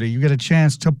 6:30, you get a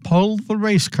chance to pull the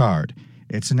race card.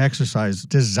 It's an exercise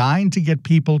designed to get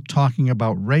people talking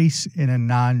about race in a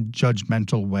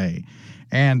non-judgmental way.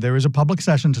 And there is a public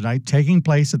session tonight taking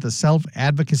place at the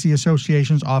Self-Advocacy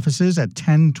Association's offices at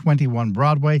 1021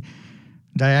 Broadway,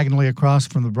 diagonally across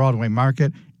from the Broadway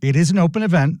Market. It is an open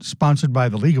event sponsored by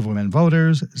the League of Women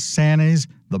Voters, SANES,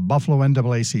 the Buffalo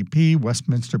NAACP,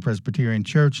 Westminster Presbyterian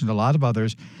Church, and a lot of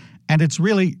others. And it's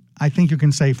really, I think you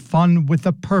can say, fun with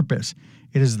a purpose.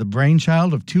 It is the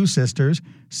brainchild of two sisters,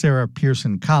 Sara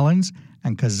Pearson-Collins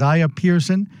and Kezia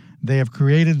Pearson. They have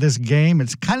created this game.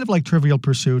 It's kind of like Trivial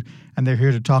Pursuit, and they're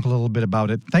here to talk a little bit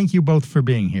about it. Thank you both for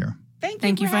being here.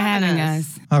 Thank you for having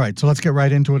us. All right, so let's get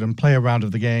right into it and play a round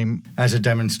of the game as a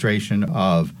demonstration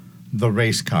of the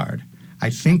race card.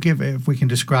 I think if we can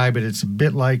describe it, it's a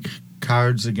bit like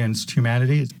Cards Against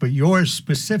Humanity, but yours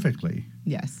specifically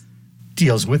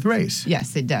deals with race.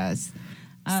 Yes, it does.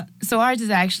 So ours is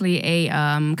actually a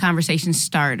conversation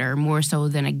starter more so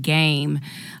than a game.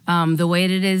 The way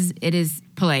that it is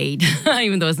played,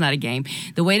 even though it's not a game,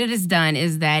 the way that it's done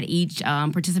is that each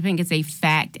participant gets a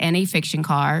fact and a fiction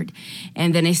card,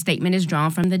 and then a statement is drawn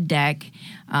from the deck.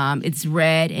 It's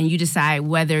read, and you decide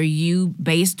whether you,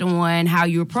 based on how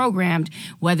you were programmed,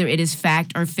 whether it is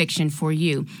fact or fiction for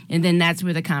you. And then that's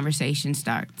where the conversation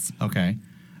starts. Okay.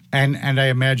 And I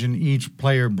imagine each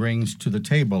player brings to the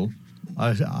table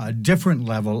a different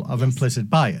level of implicit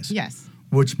bias. Yes.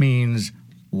 Which means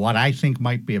what I think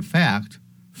might be a fact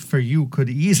for you could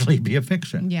easily be a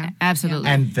fiction. Yeah, absolutely.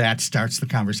 And that starts the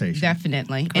conversation.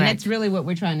 Definitely. Correct. And that's really what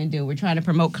we're trying to do. We're trying to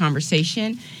promote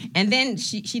conversation. And then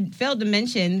she failed to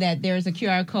mention that there's a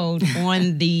QR code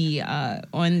on the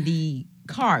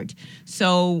card.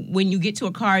 So when you get to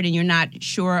a card and you're not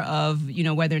sure of,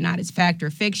 whether or not it's fact or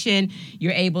fiction,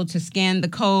 you're able to scan the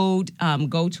code,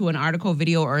 go to an article,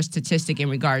 video, or a statistic in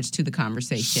regards to the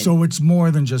conversation. So it's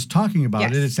more than just talking about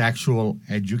it. It's actual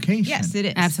education. Yes, it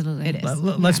is. Absolutely. It is.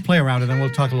 Let's play around, and then we'll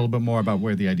talk a little bit more about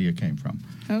where the idea came from.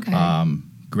 Okay.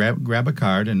 Grab a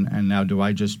card, and now do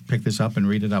I just pick this up and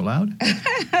read it out loud?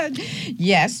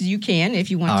 Yes, you can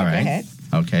if you want to. All right. Go ahead.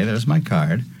 Okay, there's my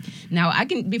card. Now,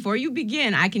 before you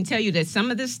begin, I can tell you that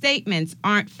some of the statements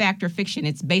aren't fact or fiction.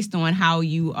 It's based on how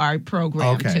you are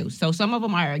programmed to. So some of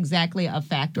them are exactly a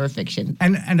fact or fiction.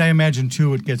 And I imagine,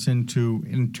 too, it gets into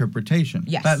interpretation.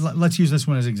 Yes. Let's use this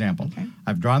one as an example. Okay.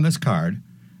 I've drawn this card.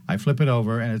 I flip it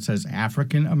over, and it says,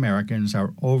 African Americans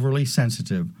are overly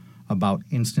sensitive about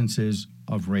instances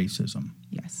of racism.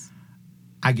 Yes.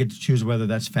 I get to choose whether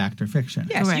that's fact or fiction.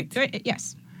 Yes. Correct.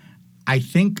 Yes. I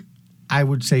think I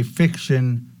would say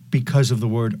fiction because of the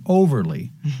word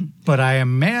overly. But I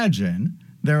imagine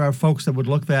there are folks that would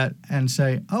look at that and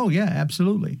say, oh, yeah,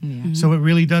 absolutely. Yeah. Mm-hmm. So it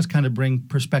really does kind of bring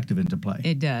perspective into play.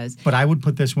 It does. But I would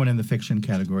put this one in the fiction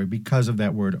category because of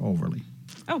that word overly.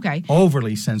 Okay.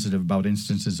 Overly sensitive about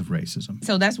instances of racism.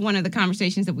 So that's one of the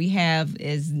conversations that we have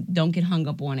is don't get hung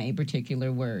up on a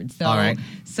particular word. So, all right.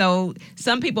 So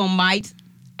some people might,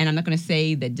 and I'm not going to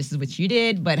say that this is what you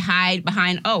did, but hide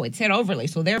behind, it said overly.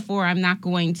 So therefore, I'm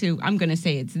going to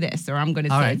say it's this, or I'm going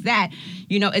to say it's that.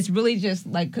 It's really just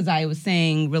like, because I was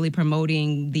saying, really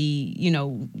promoting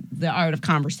the art of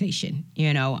conversation,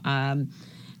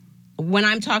 When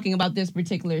I'm talking about this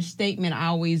particular statement, I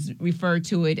always refer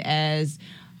to it as,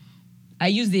 I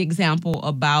use the example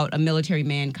about a military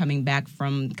man coming back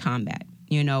from combat,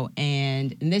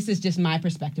 and this is just my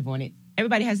perspective on it.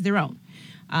 Everybody has their own.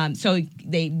 So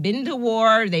they've been to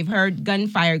war, they've heard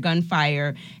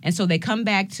gunfire, and so they come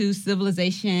back to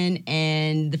civilization,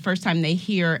 and the first time they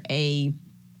hear a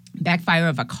backfire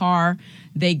of a car,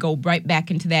 they go right back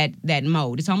into that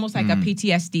mode. It's almost like a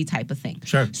PTSD type of thing.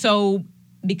 Sure. So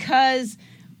because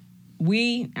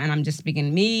and I'm just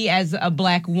speaking me as a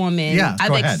black woman,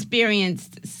 I've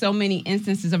experienced so many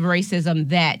instances of racism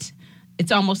that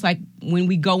it's almost like when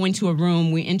we enter a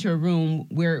room,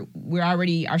 we're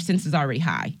already, our senses are already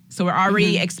high. So we're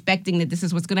already expecting that this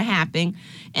is what's going to happen.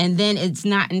 And then it's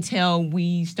not until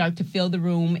we start to fill the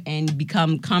room and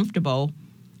become comfortable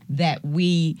that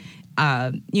we,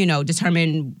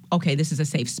 determine, okay, this is a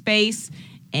safe space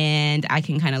and I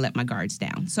can kind of let my guards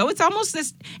down. So it's almost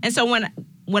this. And so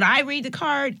when I read the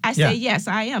card, I say, yes,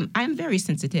 I am. I'm very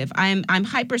sensitive. I'm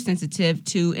hypersensitive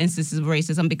to instances of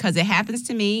racism because it happens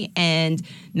to me, and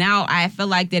now I feel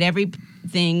like that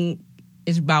everything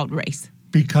is about race.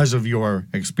 Because of your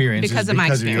experience. Because of my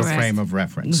experience. Your frame of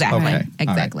reference. Exactly. Okay.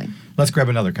 Exactly. Right. Let's grab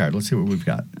another card. Let's see what we've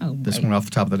got. Oh, this one off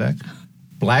the top of the deck.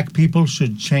 Black people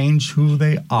should change who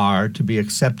they are to be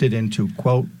accepted into,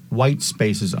 quote, white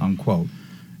spaces, unquote.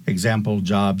 Example,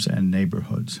 jobs and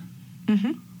neighborhoods.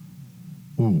 Mm-hmm.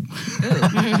 Ooh.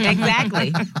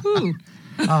 Exactly. Ooh.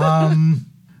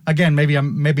 Again, maybe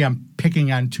I'm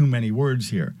picking on too many words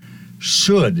here.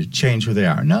 Should change who they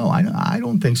are. No, I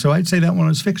don't think so. I'd say that one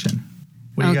is fiction.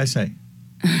 What do you guys say?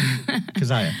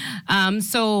 Kezia.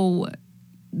 So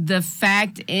the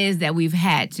fact is that we've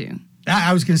had to.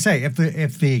 I was going to say,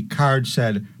 if the card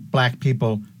said black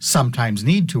people sometimes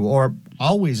need to or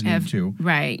always need to,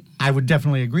 right, I would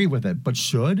definitely agree with it. But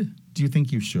should? Do you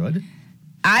think you should?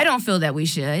 I don't feel that we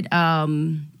should. I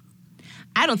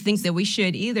don't think that we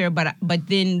should either. But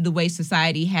then the way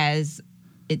society has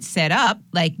it set up,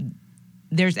 like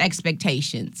there's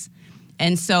expectations,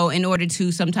 and so in order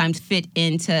to sometimes fit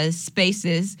into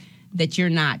spaces that you're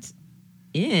not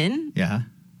in,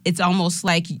 it's almost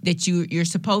like that you're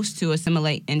supposed to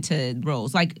assimilate into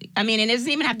roles. Like, I mean, and it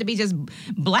doesn't even have to be just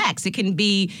blacks. It can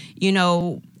be,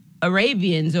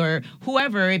 Arabians or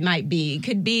whoever it might be. It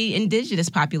could be indigenous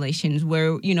populations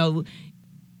where,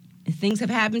 things have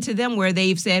happened to them where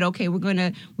they've said, okay,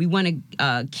 we want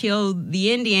to kill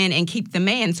the Indian and keep the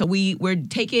man. So we're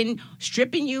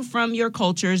stripping you from your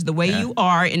cultures the way you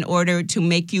are in order to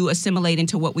make you assimilate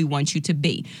into what we want you to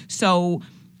be. So,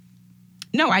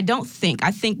 no, I don't think.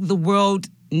 I think the world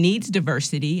needs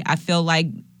diversity. I feel like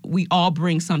we all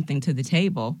bring something to the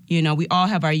table. We all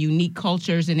have our unique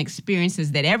cultures and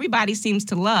experiences that everybody seems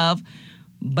to love,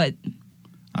 but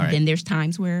then there's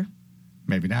times where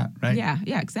maybe not, right? Yeah,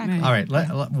 exactly. All right,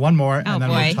 one more, and then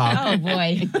we'll talk. Oh,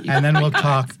 boy. And then we'll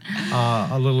talk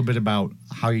a little bit about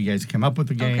how you guys came up with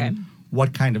the game,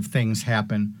 what kind of things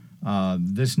happen.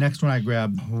 This next one I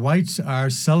grabbed, whites are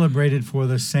celebrated for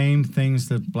the same things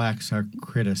that blacks are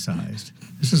criticized.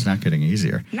 This is not getting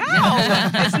easier. No,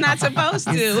 it's not supposed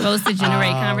to. It's supposed to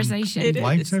generate conversation.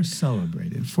 Whites are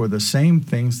celebrated for the same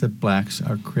things that blacks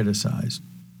are criticized.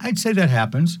 I'd say that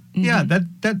happens. Mm-hmm. Yeah,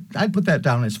 that I'd put that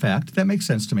down as fact. That makes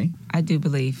sense to me. I do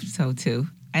believe so too.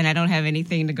 And I don't have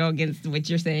anything to go against what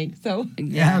you're saying. So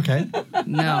yeah, okay.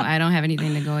 No, I don't have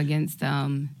anything to go against.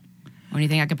 Only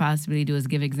thing I could possibly do is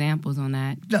give examples on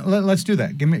that. Let's do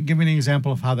that. Give me an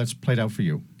example of how that's played out for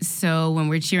you. So when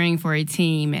we're cheering for a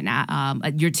team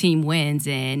and your team wins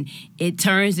and it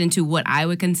turns into what I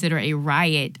would consider a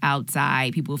riot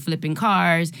outside, people flipping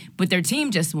cars, but their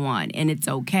team just won and it's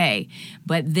okay.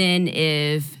 But then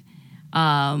if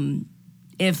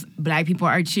black people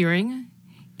are cheering,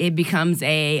 it becomes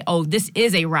this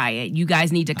is a riot. You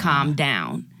guys need to calm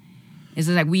down. It's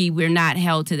like we're not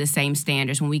held to the same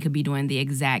standards when we could be doing the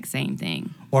exact same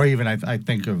thing. Or even I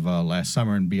think of last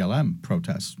summer in BLM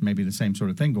protests, maybe the same sort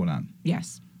of thing going on.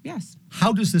 Yes.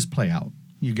 How does this play out?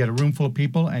 You get a room full of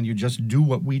people and you just do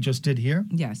what we just did here?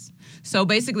 Yes. So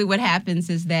basically what happens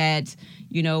is that,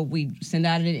 we send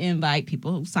out an invite,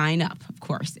 people sign up, of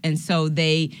course. And so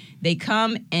they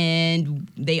come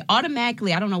and they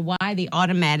automatically, I don't know why they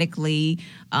automatically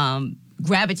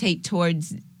gravitate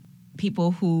towards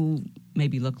people who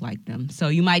maybe look like them. So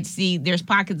you might see there's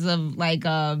pockets of like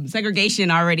segregation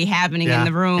already happening in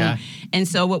the room. Yeah. And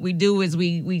so what we do is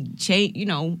we change,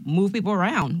 move people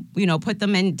around, put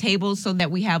them in tables so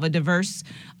that we have a diverse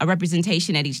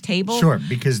representation at each table. Sure,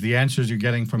 because the answers you're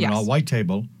getting from an all-white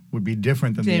table would be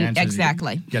different than the answers you're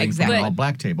getting from an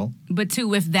all-black table. But too,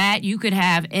 with that, you could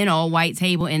have an all-white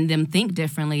table and them think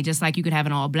differently, just like you could have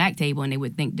an all-black table and they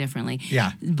would think differently.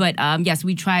 Yeah. But yes,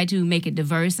 we tried to make it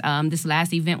diverse. This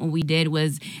last event, what we did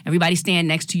was everybody stand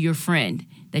next to your friend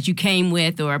that you came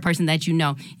with or a person that you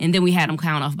know, and then we had them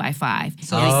count off by 5.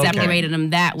 So we separated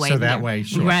them that way. So that way,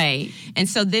 sure. Right. And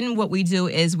so then what we do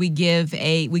is we give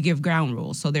ground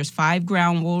rules. So there's 5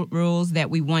 ground rules that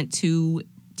we want to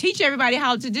teach everybody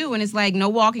how to do, and it's like no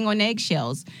walking on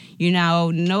eggshells,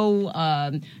 no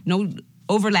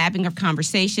overlapping of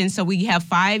conversation. So we have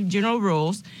 5 general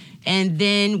rules, and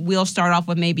then we'll start off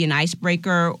with maybe an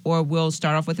icebreaker, or we'll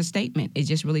start off with a statement. It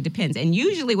just really depends. And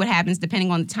usually what happens, depending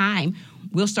on the time,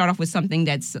 we'll start off with something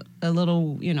that's a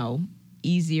little,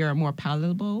 easier or more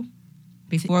palatable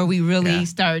before we really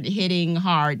start hitting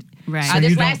hard. Right. So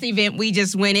this last event, we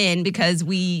just went in because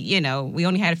we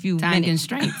only had a few time minutes.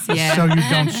 constraints. Yeah. So you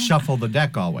don't shuffle the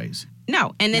deck always.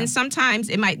 No, and then sometimes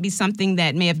it might be something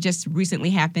that may have just recently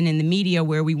happened in the media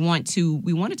where we want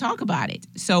to talk about it.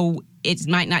 So it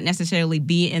might not necessarily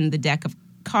be in the deck of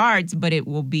cards, but it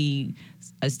will be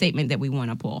a statement that we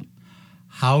want to pull.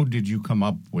 How did you come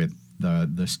up with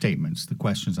the statements, the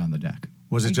questions on the deck?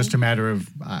 Was it just a matter of,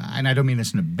 and I don't mean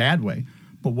this in a bad way,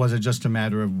 but was it just a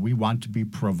matter of we want to be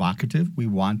provocative? We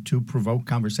want to provoke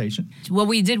conversation? Well,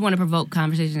 we did want to provoke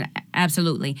conversation,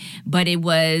 absolutely. But it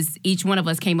was each one of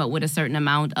us came up with a certain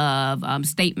amount of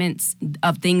statements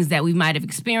of things that we might have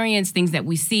experienced, things that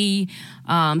we see,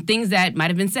 things that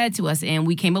might have been said to us. And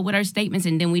we came up with our statements,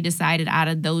 and then we decided out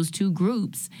of those 2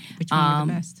 groups. Which one were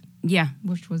the best? Yeah.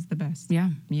 Which was the best? Yeah.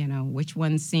 Which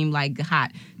ones seemed like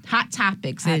hot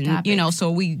topics.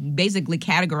 So we basically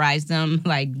categorized them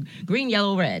like green,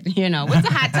 yellow, red. What's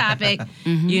a hot topic?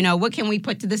 Mm-hmm. What can we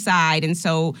put to the side? And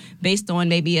so based on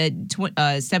maybe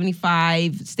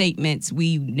 75 statements,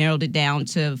 we narrowed it down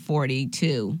to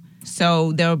 42.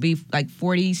 So there will be like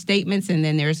 40 statements, and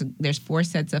then there's 4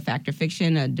 sets of fact or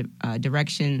fiction, a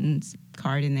directions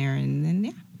card in there, and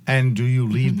then, And do you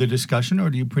lead the discussion, or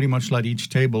do you pretty much let each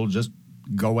table just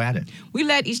go at it? We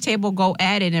let each table go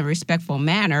at it in a respectful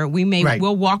manner.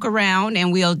 We'll walk around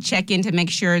and we'll check in to make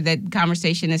sure that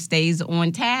conversation stays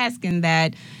on task and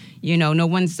that no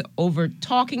one's over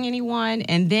talking anyone.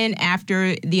 And then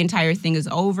after the entire thing is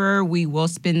over, we will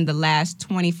spend the last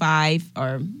 25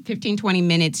 or 15, 20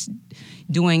 minutes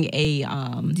doing a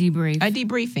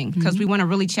debriefing because we want to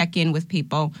really check in with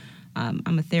people.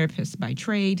 I'm a therapist by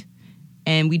trade.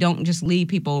 And we don't just leave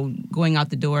people going out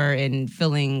the door and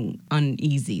feeling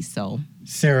uneasy. So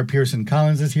Sara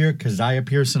Pearson-Collins is here. Kezia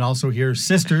Pearson also here.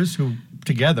 Sisters who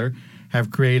together have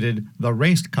created the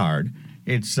race card.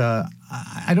 It's, I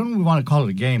don't even want to call it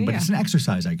a game, but it's an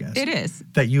exercise, I guess. It is.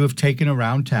 That you have taken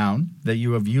around town, that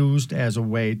you have used as a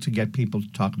way to get people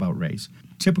to talk about race.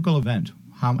 Typical event.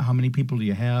 How many people do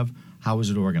you have? How is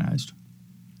it organized?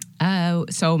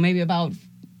 So maybe about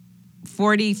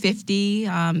 40, 50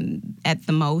 at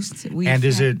the most. And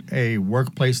is it a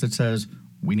workplace that says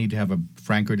we need to have a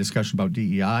franker discussion about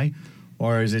DEI?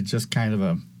 Or is it just kind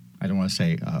of I don't want to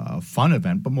say a fun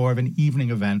event, but more of an evening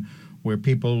event where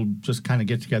people just kind of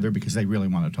get together because they really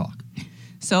want to talk?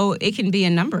 So it can be a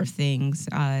number of things.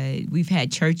 We've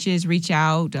had churches reach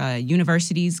out,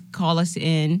 universities call us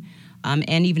in,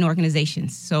 and even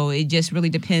organizations. So it just really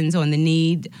depends on the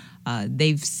need.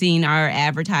 They've seen our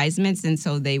advertisements, and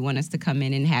so they want us to come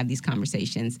in and have these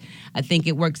conversations. I think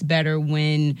it works better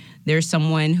when there's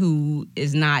someone who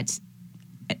is not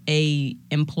a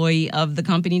employee of the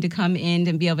company to come in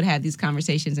and be able to have these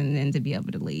conversations and then to be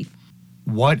able to leave.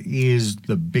 What is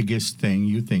the biggest thing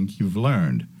you think you've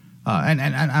learned? And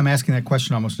I'm asking that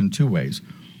question almost in 2 ways.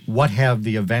 What have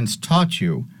the events taught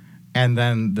you? And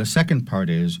then the second part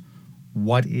is,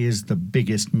 what is the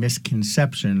biggest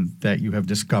misconception that you have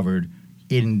discovered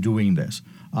in doing this?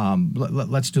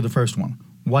 Let's do the first one.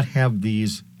 What have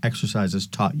these exercises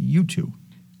taught you two?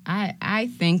 I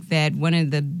think that one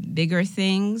of the bigger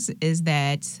things is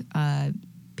that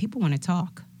people want to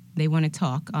talk. They want to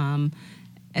talk,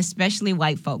 especially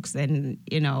white folks. And,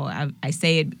 I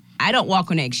say it, I don't walk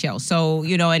on eggshells. So,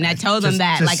 and I tell them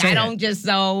that. Like, I don't just,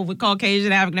 with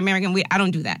Caucasian, African-American, I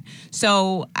don't do that.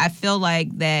 So I feel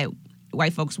like that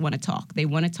white folks want to talk. They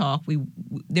want to talk.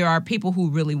 There are people who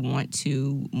really want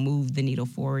to move the needle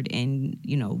forward and,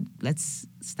 let's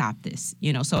stop this.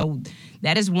 So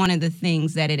that is one of the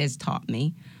things that it has taught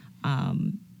me.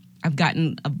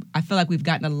 I feel like we've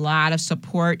gotten a lot of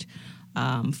support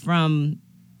from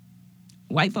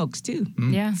white folks too.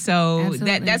 Yeah. So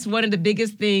that's one of the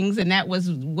biggest things, and that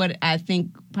was what I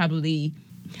think probably,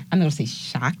 I'm not gonna say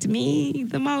shocked me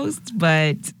the most,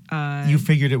 but you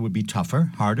figured it would be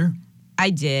tougher, harder? I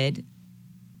did.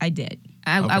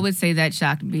 I would say that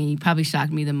probably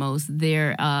shocked me the most.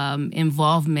 Their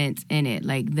involvement in it,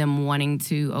 like them wanting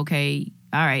to, okay,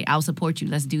 all right, I'll support you.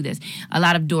 Let's do this. A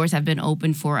lot of doors have been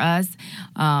opened for us,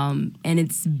 and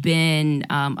it's been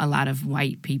a lot of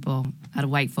white people, a lot of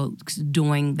white folks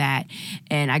doing that.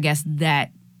 And I guess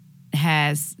that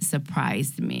has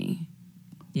surprised me.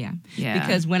 Yeah.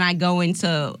 Because when I go into,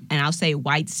 and I'll say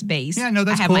white space, that's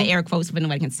I have cool. my air quotes, but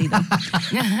nobody can see them.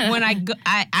 When I go,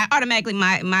 I automatically,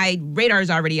 my radar is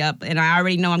already up, and I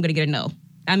already know I'm going to get a no.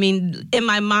 I mean, in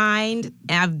my mind,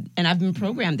 and I've been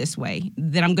programmed this way,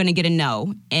 that I'm going to get a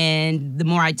no. And the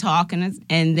more I talk, and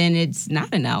then it's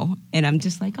not a no. And I'm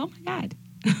just like, oh my God.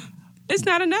 It's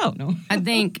not a no. I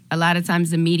think a lot of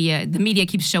times the media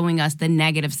keeps showing us the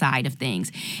negative side of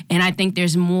things. And I think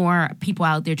there's more people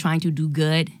out there trying to do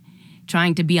good,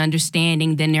 trying to be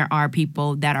understanding than there are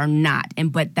people that are not.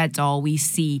 But that's all we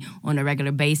see on a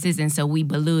regular basis. And so we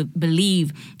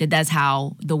believe that that's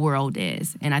how the world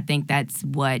is. And I think that's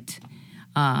what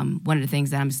one of the things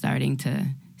that I'm starting to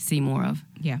see more of.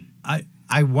 Yeah.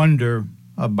 I wonder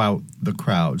about the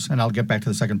crowds, and I'll get back to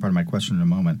the second part of my question in a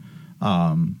moment.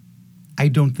 I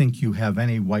don't think you have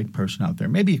any white person out there,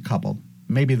 maybe a couple,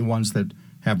 maybe the ones that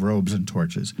have robes and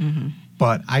torches. Mm-hmm.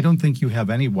 But I don't think you have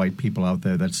any white people out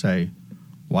there that say,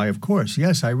 why, of course,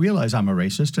 yes, I realize I'm a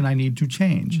racist and I need to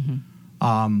change.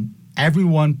 Mm-hmm.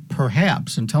 Everyone,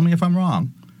 perhaps, and tell me if I'm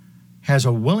wrong, has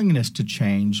a willingness to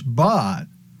change, but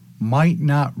might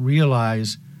not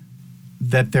realize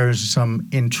that there's some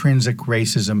intrinsic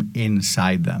racism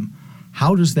inside them.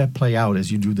 How does that play out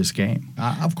as you do this game?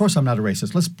 Of course I'm not a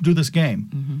racist. Let's do this game.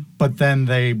 Mm-hmm. But then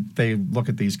they look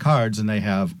at these cards and they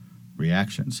have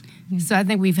reactions. So I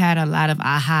think we've had a lot of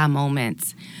aha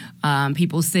moments.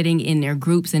 People sitting in their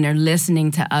groups and they're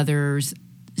listening to others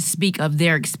speak of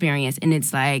their experience, and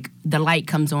it's like the light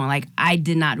comes on. Like, I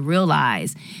did not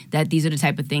realize that these are the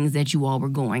type of things that you all were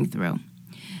going through.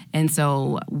 And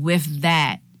so with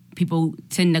that, people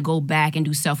tend to go back and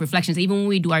do self-reflections. Even when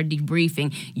we do our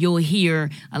debriefing, you'll hear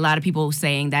a lot of people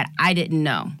saying that I didn't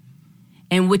know.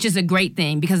 And which is a great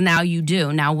thing, because now you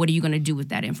do. Now, what are you going to do with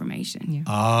that information? Yeah.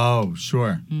 Oh,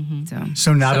 sure. Mm-hmm.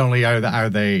 So not only are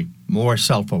they more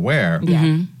self-aware,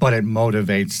 but it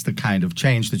motivates the kind of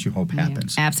change that you hope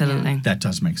happens. Absolutely. That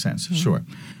does make sense, sure.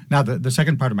 Now, the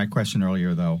second part of my question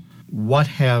earlier, though, what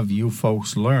have you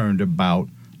folks learned about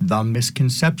the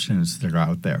misconceptions that are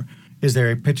out there? Is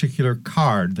there a particular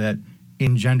card that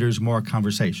engenders more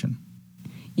conversation?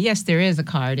 Yes, there is a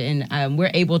card, and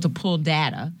we're able to pull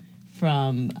data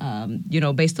from,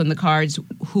 based on the cards,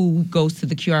 who goes to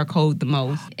the QR code the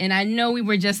most. And I know we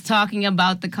were just talking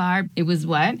about the card. It was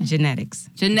what? Genetics.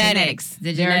 The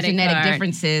There are genetic card.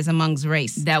 differences amongst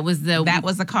race. That was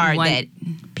the card that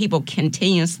people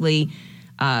continuously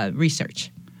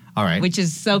research. All right. Which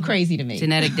is so crazy to me.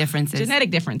 Genetic differences.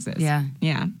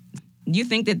 Yeah. You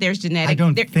think that there's genetic... I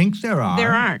don't think there are.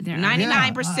 There aren't.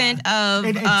 99% of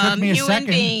it took me a human second.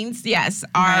 beings,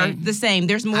 are the same.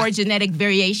 There's more genetic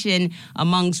variation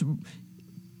amongst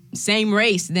same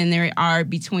race than there are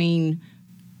between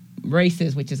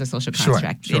races, which is a social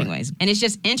construct anyways. And it's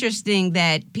just interesting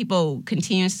that people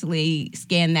continuously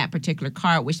scan that particular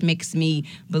card, which makes me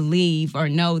believe or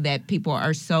know that people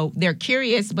are they're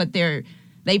curious, but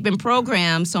they've been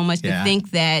programmed so much to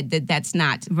think that's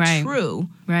not true.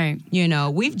 Right.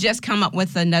 We've just come up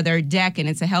with another deck, and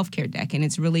it's a healthcare deck, and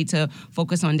it's really to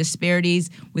focus on disparities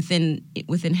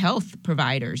within health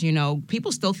providers.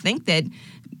 People still think that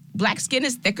black skin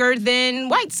is thicker than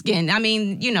white skin. I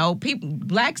mean,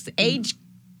 blacks age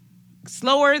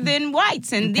slower than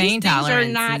whites, and these things are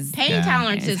not. Pain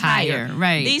tolerance is higher.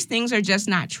 Right. These things are just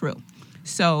not true.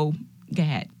 So, go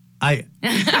ahead.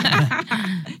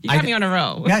 You got me on a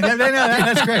roll. No,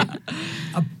 that's great.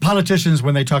 Politicians,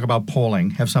 when they talk about polling,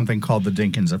 have something called the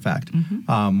Dinkins effect.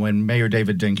 Mm-hmm. When Mayor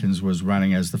David Dinkins was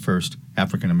running as the first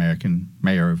African-American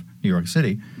mayor of New York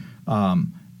City,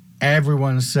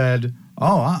 everyone said,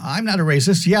 I'm not a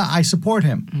racist. Yeah, I support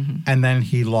him. Mm-hmm. And then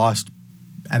he lost,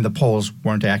 and the polls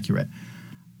weren't accurate.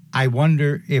 I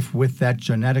wonder if with that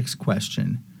genetics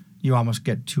question, you almost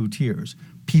get two tiers.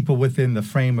 People within the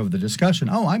frame of the discussion,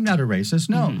 I'm not a racist.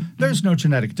 No, there's no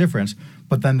genetic difference.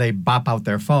 But then they bop out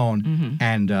their phone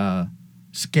and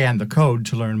scan the code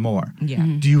to learn more. Yeah.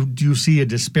 Mm-hmm. Do you see a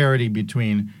disparity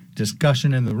between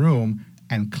discussion in the room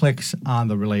and clicks on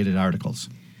the related articles?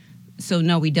 So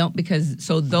no, we don't, because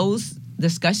those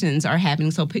discussions are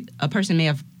happening. So a person may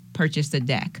have purchased a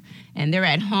deck and they're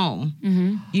at home,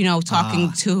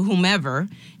 talking to whomever.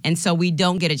 And so we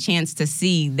don't get a chance to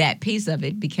see that piece of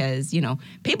it because,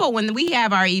 people, when we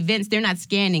have our events, they're not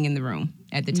scanning in the room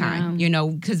at the time,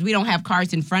 because we don't have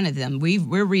cards in front of them.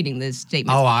 We're reading this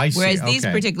statement. Oh, I see. Whereas these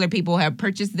particular people have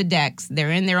purchased the decks,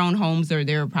 they're in their own homes, or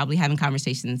they're probably having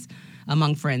conversations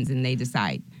among friends, and they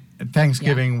decide.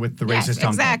 Thanksgiving with the racist uncle.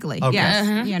 Exactly. Okay.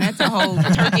 Yes. Yeah, that's a whole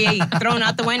turkey thrown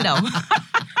out the window.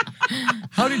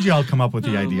 How did y'all come up with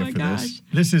the idea for this?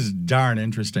 This is darn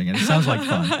interesting, and it sounds like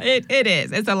fun. It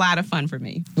is. It's a lot of fun for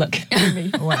me. Look, for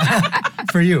me.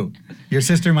 For you. Your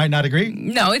sister might not agree?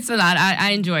 No, it's a lot.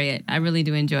 I enjoy it. I really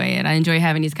do enjoy it. I enjoy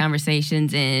having these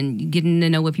conversations and getting to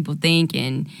know what people think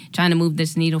and trying to move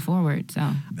this needle forward. So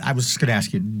I was just going to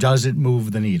ask you, does it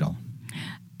move the needle?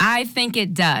 I think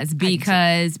it does,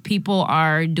 because people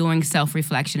are doing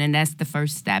self-reflection, and that's the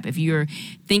first step. If you're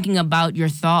thinking about your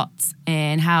thoughts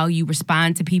and how you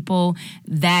respond to people,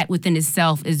 that within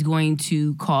itself is going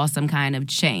to cause some kind of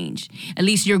change. At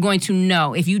least you're going to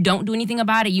know. If you don't do anything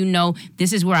about it,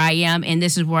 this is where I am and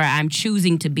this is where I'm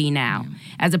choosing to be now,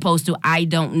 as opposed to I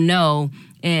don't know,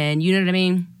 and you know what I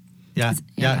mean? Yeah,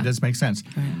 it does make sense.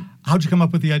 Right. How'd you come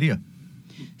up with the idea?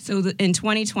 So in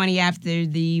 2020, after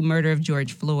the murder of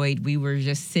George Floyd, we were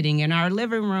just sitting in our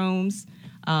living rooms,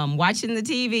 watching the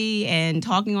TV and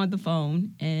talking on the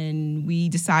phone. And we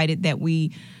decided that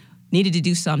we needed to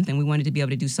do something. We wanted to be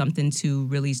able to do something to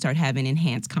really start having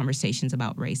enhanced conversations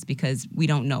about race, because we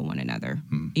don't know one another.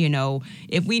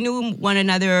 If we knew one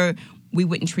another, we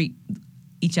wouldn't treat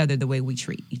each other the way we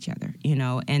treat each other,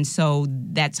 And so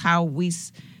that's how we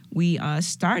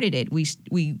started it.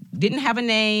 We didn't have a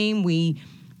name. We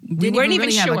weren't even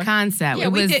really sure. have a concept. Yeah,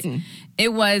 we didn't.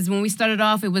 It was, when we started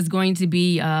off, it was going to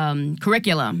be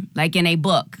curriculum, like in a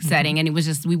book setting. And it was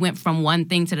just, we went from one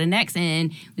thing to the next.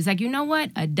 And it was like, you know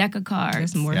what? A deck of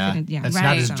cards. It's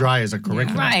not as dry as a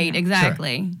curriculum. Yeah. Right,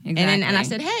 exactly. Sure. And I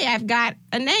said, hey, I've got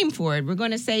a name for it. We're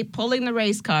going to say pulling the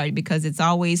race card, because it's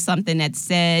always something that's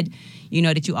said,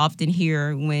 that you often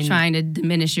hear when... Trying to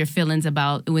diminish your feelings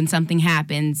about when something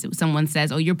happens. Someone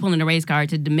says, oh, you're pulling the race card,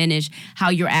 to diminish how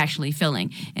you're actually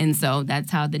feeling. And so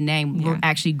that's how the name, we're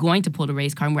actually going to pull the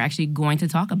race card, and we're actually going to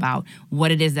talk about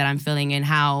what it is that I'm feeling and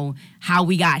how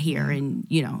we got here, and,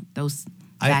 those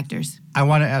factors. I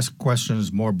want to ask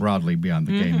questions more broadly beyond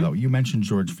the game, though. You mentioned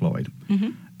George Floyd.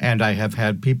 And I have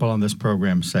had people on this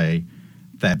program say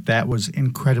that was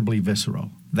incredibly visceral.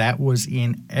 That was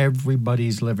in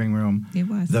everybody's living room. It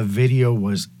was. The video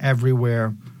was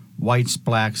everywhere. Whites,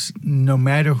 blacks, no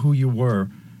matter who you were,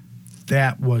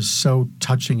 that was so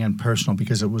touching and personal,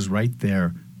 because it was right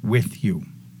there with you.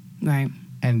 Right.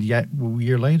 And yet, a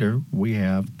year later, we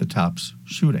have the Tops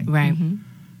shooting. Right.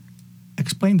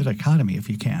 Explain the dichotomy, if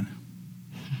you can.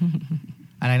 And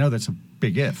I know that's a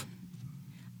big if.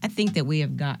 I think that we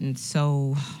have gotten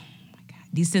so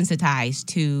desensitized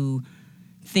to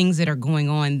things that are going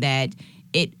on that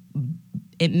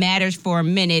it matters for a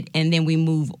minute, and then we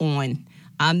move on.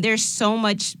 There is so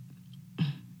much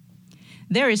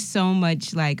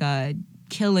like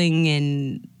killing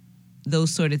and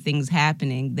those sort of things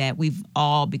happening that we've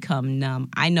all become numb.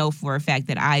 I know for a fact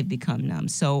that I've become numb.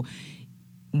 So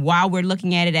while we're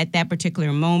looking at it at that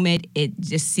particular moment, it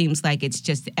just seems like it's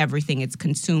just everything. It's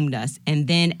consumed us. And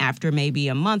then after maybe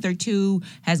a month or two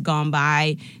has gone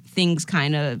by, things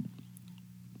kind of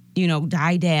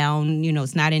die down.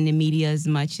 It's not in the media as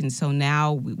much. And so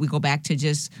now we go back to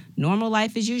just normal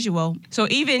life as usual. So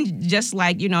even just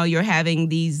like, you're having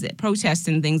these protests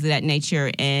and things of that nature.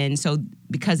 And so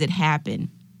because it happened,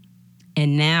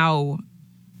 and now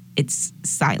it's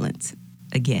silent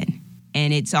again.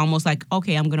 And it's almost like,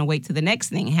 okay, I'm going to wait till the next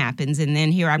thing happens. And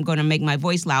then here I'm going to make my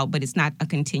voice loud, but it's not a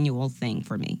continual thing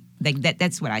for me.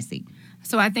 That's what I see.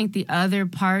 So I think the other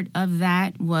part of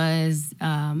that was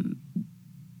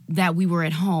that we were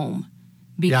at home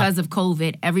because of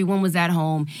COVID. Everyone was at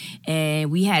home, and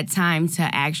we had time to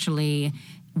actually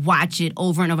watch it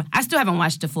over and over. I still haven't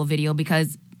watched the full video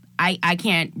because I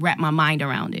can't wrap my mind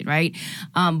around it, right?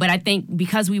 But I think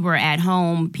because we were at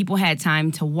home, people had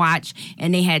time to watch,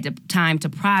 and they had time to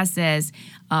process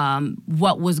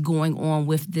what was going on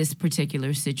with this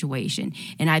particular situation.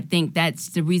 And I think that's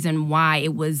the reason why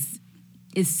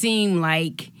it seemed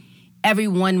like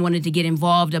everyone wanted to get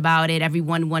involved about it.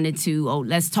 Everyone wanted to,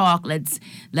 let's talk, let's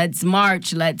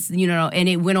march, and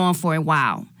it went on for a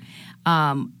while.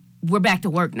 We're back to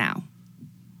work now.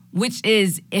 which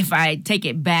is if I take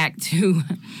it back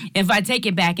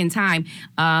in time,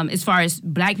 as far as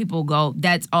black people go,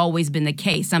 that's always been the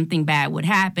case. Something bad would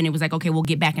happen. It was like, okay, we'll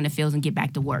get back in the fields and get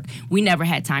back to work. We never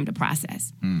had time to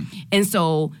process. And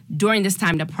so during this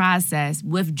time to process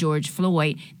with George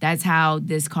Floyd, that's how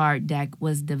this card deck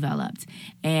was developed.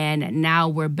 And now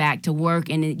we're back to work,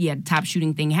 and the top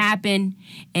shooting thing happened,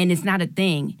 and it's not a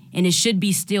thing. And it should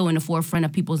be still in the forefront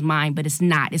of people's mind, but it's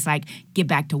not. It's like, get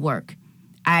back to work.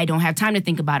 I don't have time to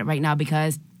think about it right now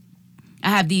because I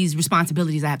have these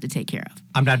responsibilities I have to take care of.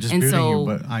 I'm not disputing you,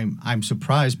 but I'm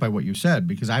surprised by what you said,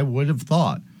 because I would have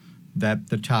thought that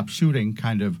the top shooting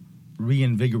kind of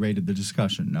reinvigorated the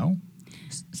discussion, no?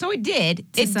 So it did.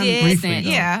 It did. Briefly,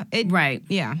 yeah. Right.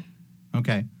 Yeah.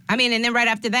 Okay. I mean, and then right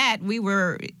after that, we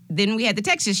had the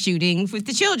Texas shooting with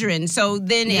the children. So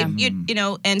then,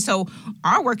 and so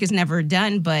our work is never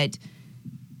done, but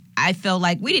I feel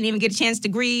like we didn't even get a chance to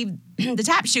grieve the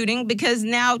top shooting because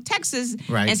now Texas,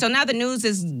 right. And so now the news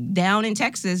is down in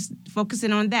Texas,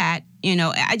 focusing on that. And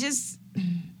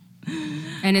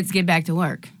it's get back to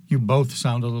work. You both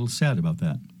sound a little sad about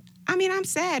that. I mean, I'm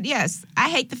sad, yes. I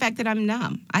hate the fact that I'm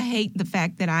numb.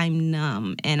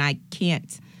 And I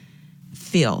can't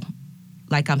feel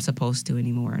like I'm supposed to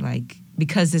anymore, like,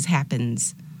 because this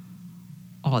happens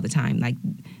all the time. Like,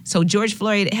 so George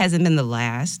Floyd hasn't been the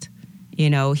last.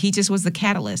 He just was the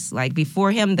catalyst. Like,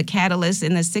 before him, the catalyst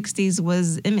in the 60s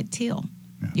was Emmett Till.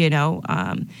 Yeah.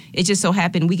 It just so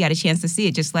happened we got a chance to see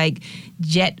it, just like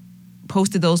Jet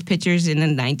posted those pictures in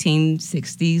the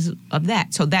 1960s of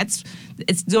that. So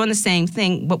it's doing the same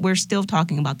thing, but we're still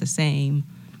talking about the same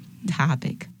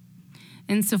topic.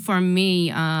 And so for me,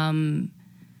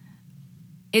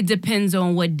 it depends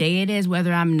on what day it is,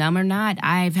 whether I'm numb or not.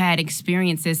 I've had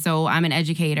experiences. So I'm an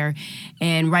educator,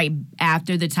 and right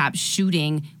after the top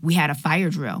shooting, we had a fire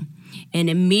drill. And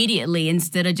immediately,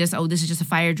 instead of just, this is just a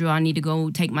fire drill, I need to go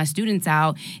take my students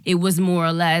out, it was more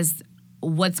or less,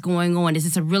 what's going on? Is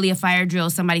this really a fire drill?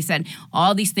 Somebody said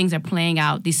all these things are playing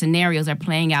out, these scenarios are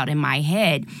playing out in my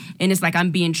head. And it's like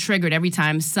I'm being triggered every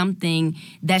time something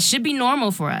that should be normal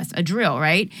for us, a drill,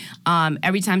 right?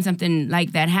 Every time something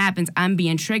like that happens, I'm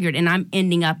being triggered and I'm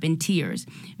ending up in tears.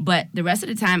 But the rest of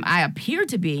the time I appear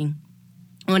to be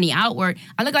on the outward,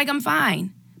 I look like I'm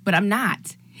fine, but I'm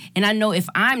not. And I know if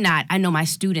I'm not, I know my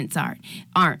students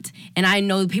aren't. And I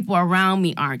know the people around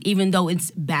me aren't, even though it's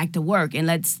back to work. And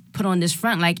let's put on this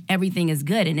front like everything is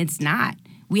good, and it's not.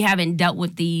 We haven't dealt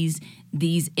with these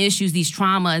issues, these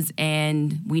traumas,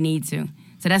 and we need to.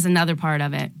 So that's another part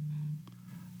of it.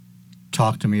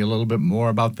 Talk to me a little bit more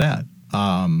about that.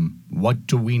 What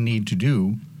do we need to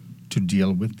do to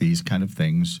deal with these kind of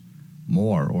things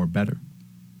more or better?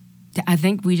 I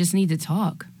think we just need to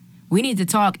talk. We need to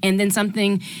talk, and then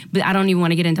something, but I don't even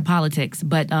want to get into politics,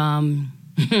 but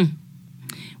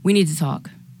we need to talk.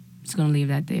 Just going to leave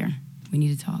that there. We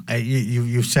need to talk.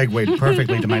 You segued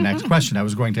perfectly to my next question. I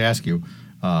was going to ask you,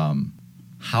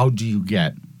 how do you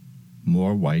get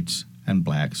more whites and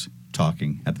blacks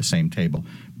talking at the same table,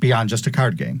 beyond just a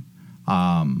card game?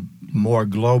 More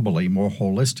globally, more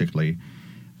holistically,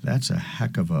 that's a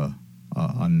heck of a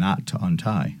knot to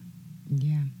untie.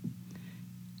 Yeah.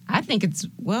 I think it's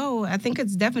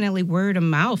definitely word of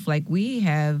mouth. Like, we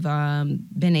have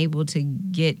been able to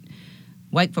get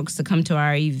white folks to come to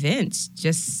our events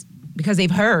just because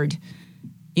they've heard,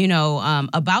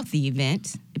 about the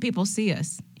event. People see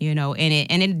us, and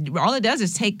it all it does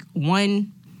is take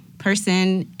one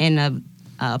person in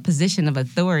a position of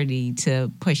authority to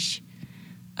push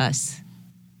us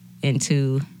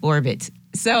into orbit.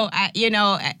 So,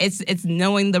 it's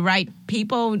knowing the right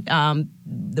people,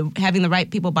 having the right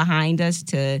people behind us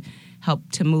to help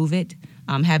to move it,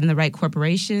 having the right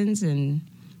corporations and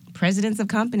presidents of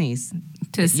companies.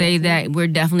 To say that we're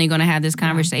definitely going to have this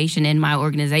conversation in my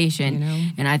organization.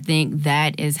 And I think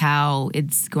that is how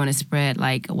it's going to spread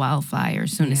like a wildfire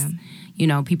as soon as,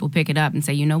 people pick it up and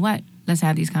say, you know what? Let's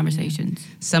have these conversations.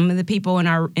 Some of the people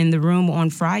in the room on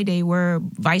Friday were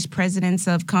vice presidents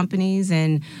of companies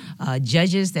and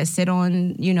judges that sit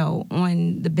on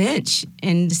the bench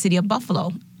in the city of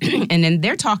Buffalo, and then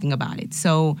they're talking about it.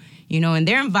 So and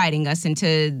they're inviting us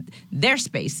into their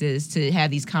spaces to have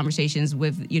these conversations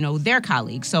with their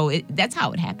colleagues. So that's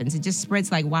how it happens. It just spreads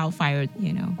like wildfire.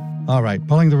 All right,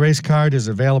 pulling the race card is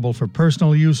available for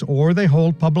personal use, or they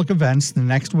hold public events. The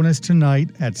next one is tonight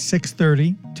at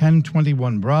 6:30,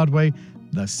 1021 Broadway,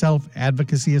 the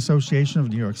Self-Advocacy Association of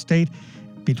New York State,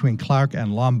 between Clark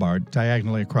and Lombard,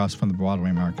 diagonally across from the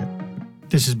Broadway Market.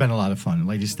 This has been a lot of fun.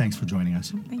 Ladies, thanks for joining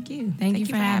us. Thank you. Thank you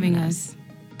for having us.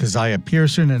 Kezia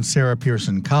Pearson and Sara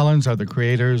Pearson-Collins are the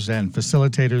creators and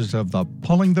facilitators of the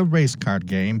Pulling the Race Card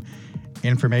game.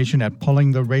 Information at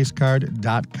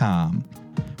pullingtheracecard.com.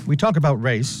 We talk about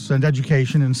race and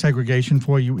education and segregation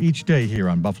for you each day here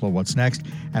on Buffalo What's Next,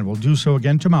 and we'll do so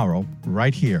again tomorrow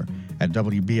right here at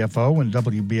WBFO and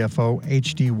WBFO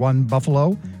HD1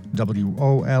 Buffalo,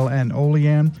 WOLN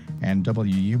Olean, and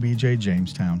WUBJ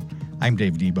Jamestown. I'm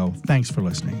Dave Debo. Thanks for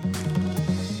listening.